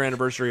 10-year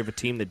anniversary of a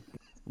team that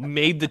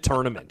made the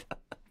tournament.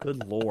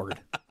 Good Lord.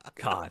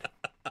 God.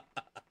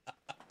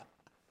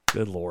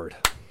 Good Lord.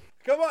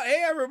 Come on.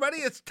 Hey, everybody.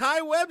 It's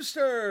Ty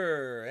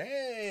Webster.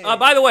 Hey.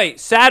 By the way,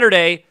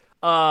 Saturday,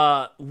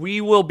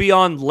 we will be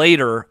on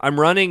later. I'm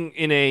running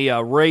in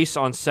a race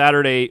on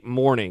Saturday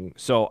morning,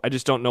 so I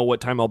just don't know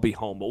what time I'll be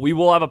home. But we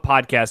will have a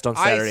podcast on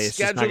Saturday. I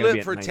scheduled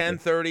it for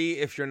 10:30.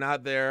 If you're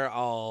not there,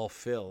 I'll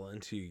fill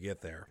until you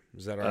get there.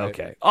 Is that all right?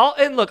 Okay.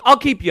 I'll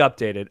keep you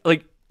updated.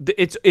 Like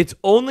it's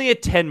only a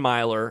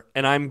 10-miler,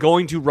 and I'm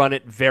going to run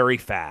it very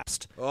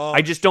fast. Oh,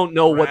 I just don't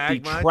know what the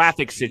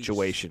traffic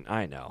situation.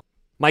 I know.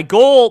 My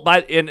goal,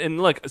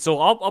 and look, so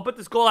I'll put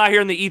this goal out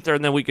here in the ether,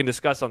 and then we can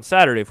discuss on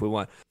Saturday if we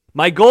want.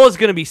 My goal is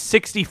going to be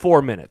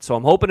 64 minutes, so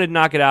I'm hoping to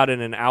knock it out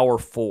in an hour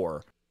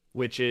 4,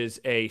 which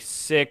is a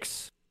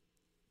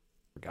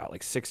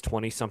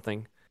 6:20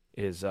 something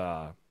is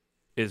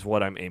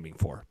what I'm aiming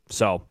for.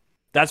 So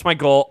that's my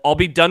goal. I'll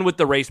be done with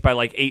the race by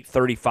like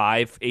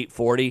 8:35,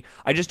 8:40.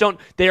 I just don't.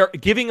 They're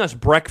giving us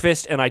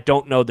breakfast, and I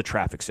don't know the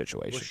traffic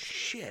situation. Well,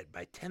 shit.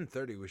 By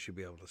 10:30, we should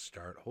be able to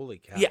start. Holy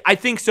cow. Yeah, I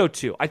think so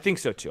too. I think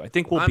we'll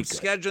be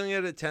good. I'm scheduling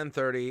it at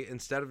 10:30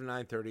 instead of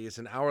 9:30. It's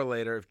an hour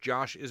later. If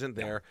Josh isn't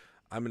there,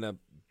 I'm going to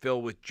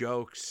fill with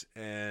jokes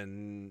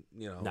and,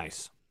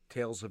 nice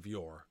tales of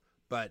yore.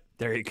 But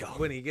there you go.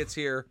 When he gets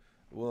here,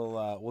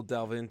 we'll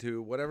delve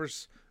into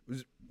whatever's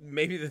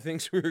maybe the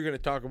things we were going to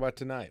talk about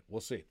tonight.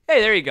 We'll see.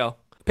 Hey, there you go.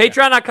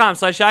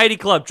 Patreon.com/IID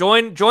Club.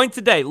 Join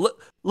today.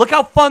 Look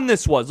how fun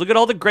this was. Look at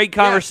all the great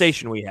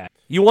conversation we had.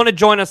 You want to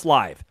join us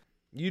live?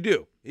 You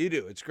do.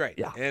 It's great.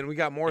 Yeah. And we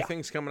got more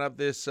things coming up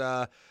this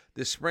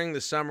spring,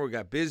 this summer. We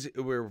got busy.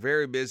 We're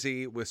very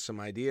busy with some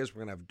ideas.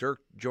 We're gonna have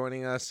Dirk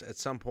joining us at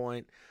some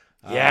point.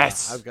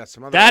 Yes, I've got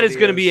some other. That ideas. is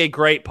going to be a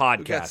great podcast.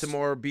 We got some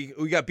more.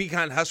 We got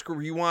Beacon Husker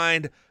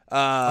Rewind.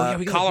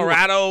 We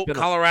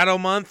Colorado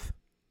month.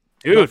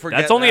 Dude,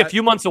 that's only a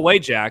few months away,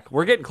 Jack.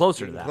 We're getting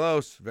closer to that.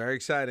 Close. Very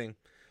exciting.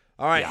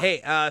 All right. Yeah.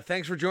 Hey,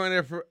 thanks for joining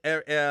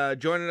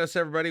us,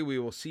 everybody. We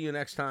will see you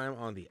next time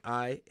on the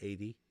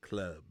I-80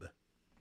 Club.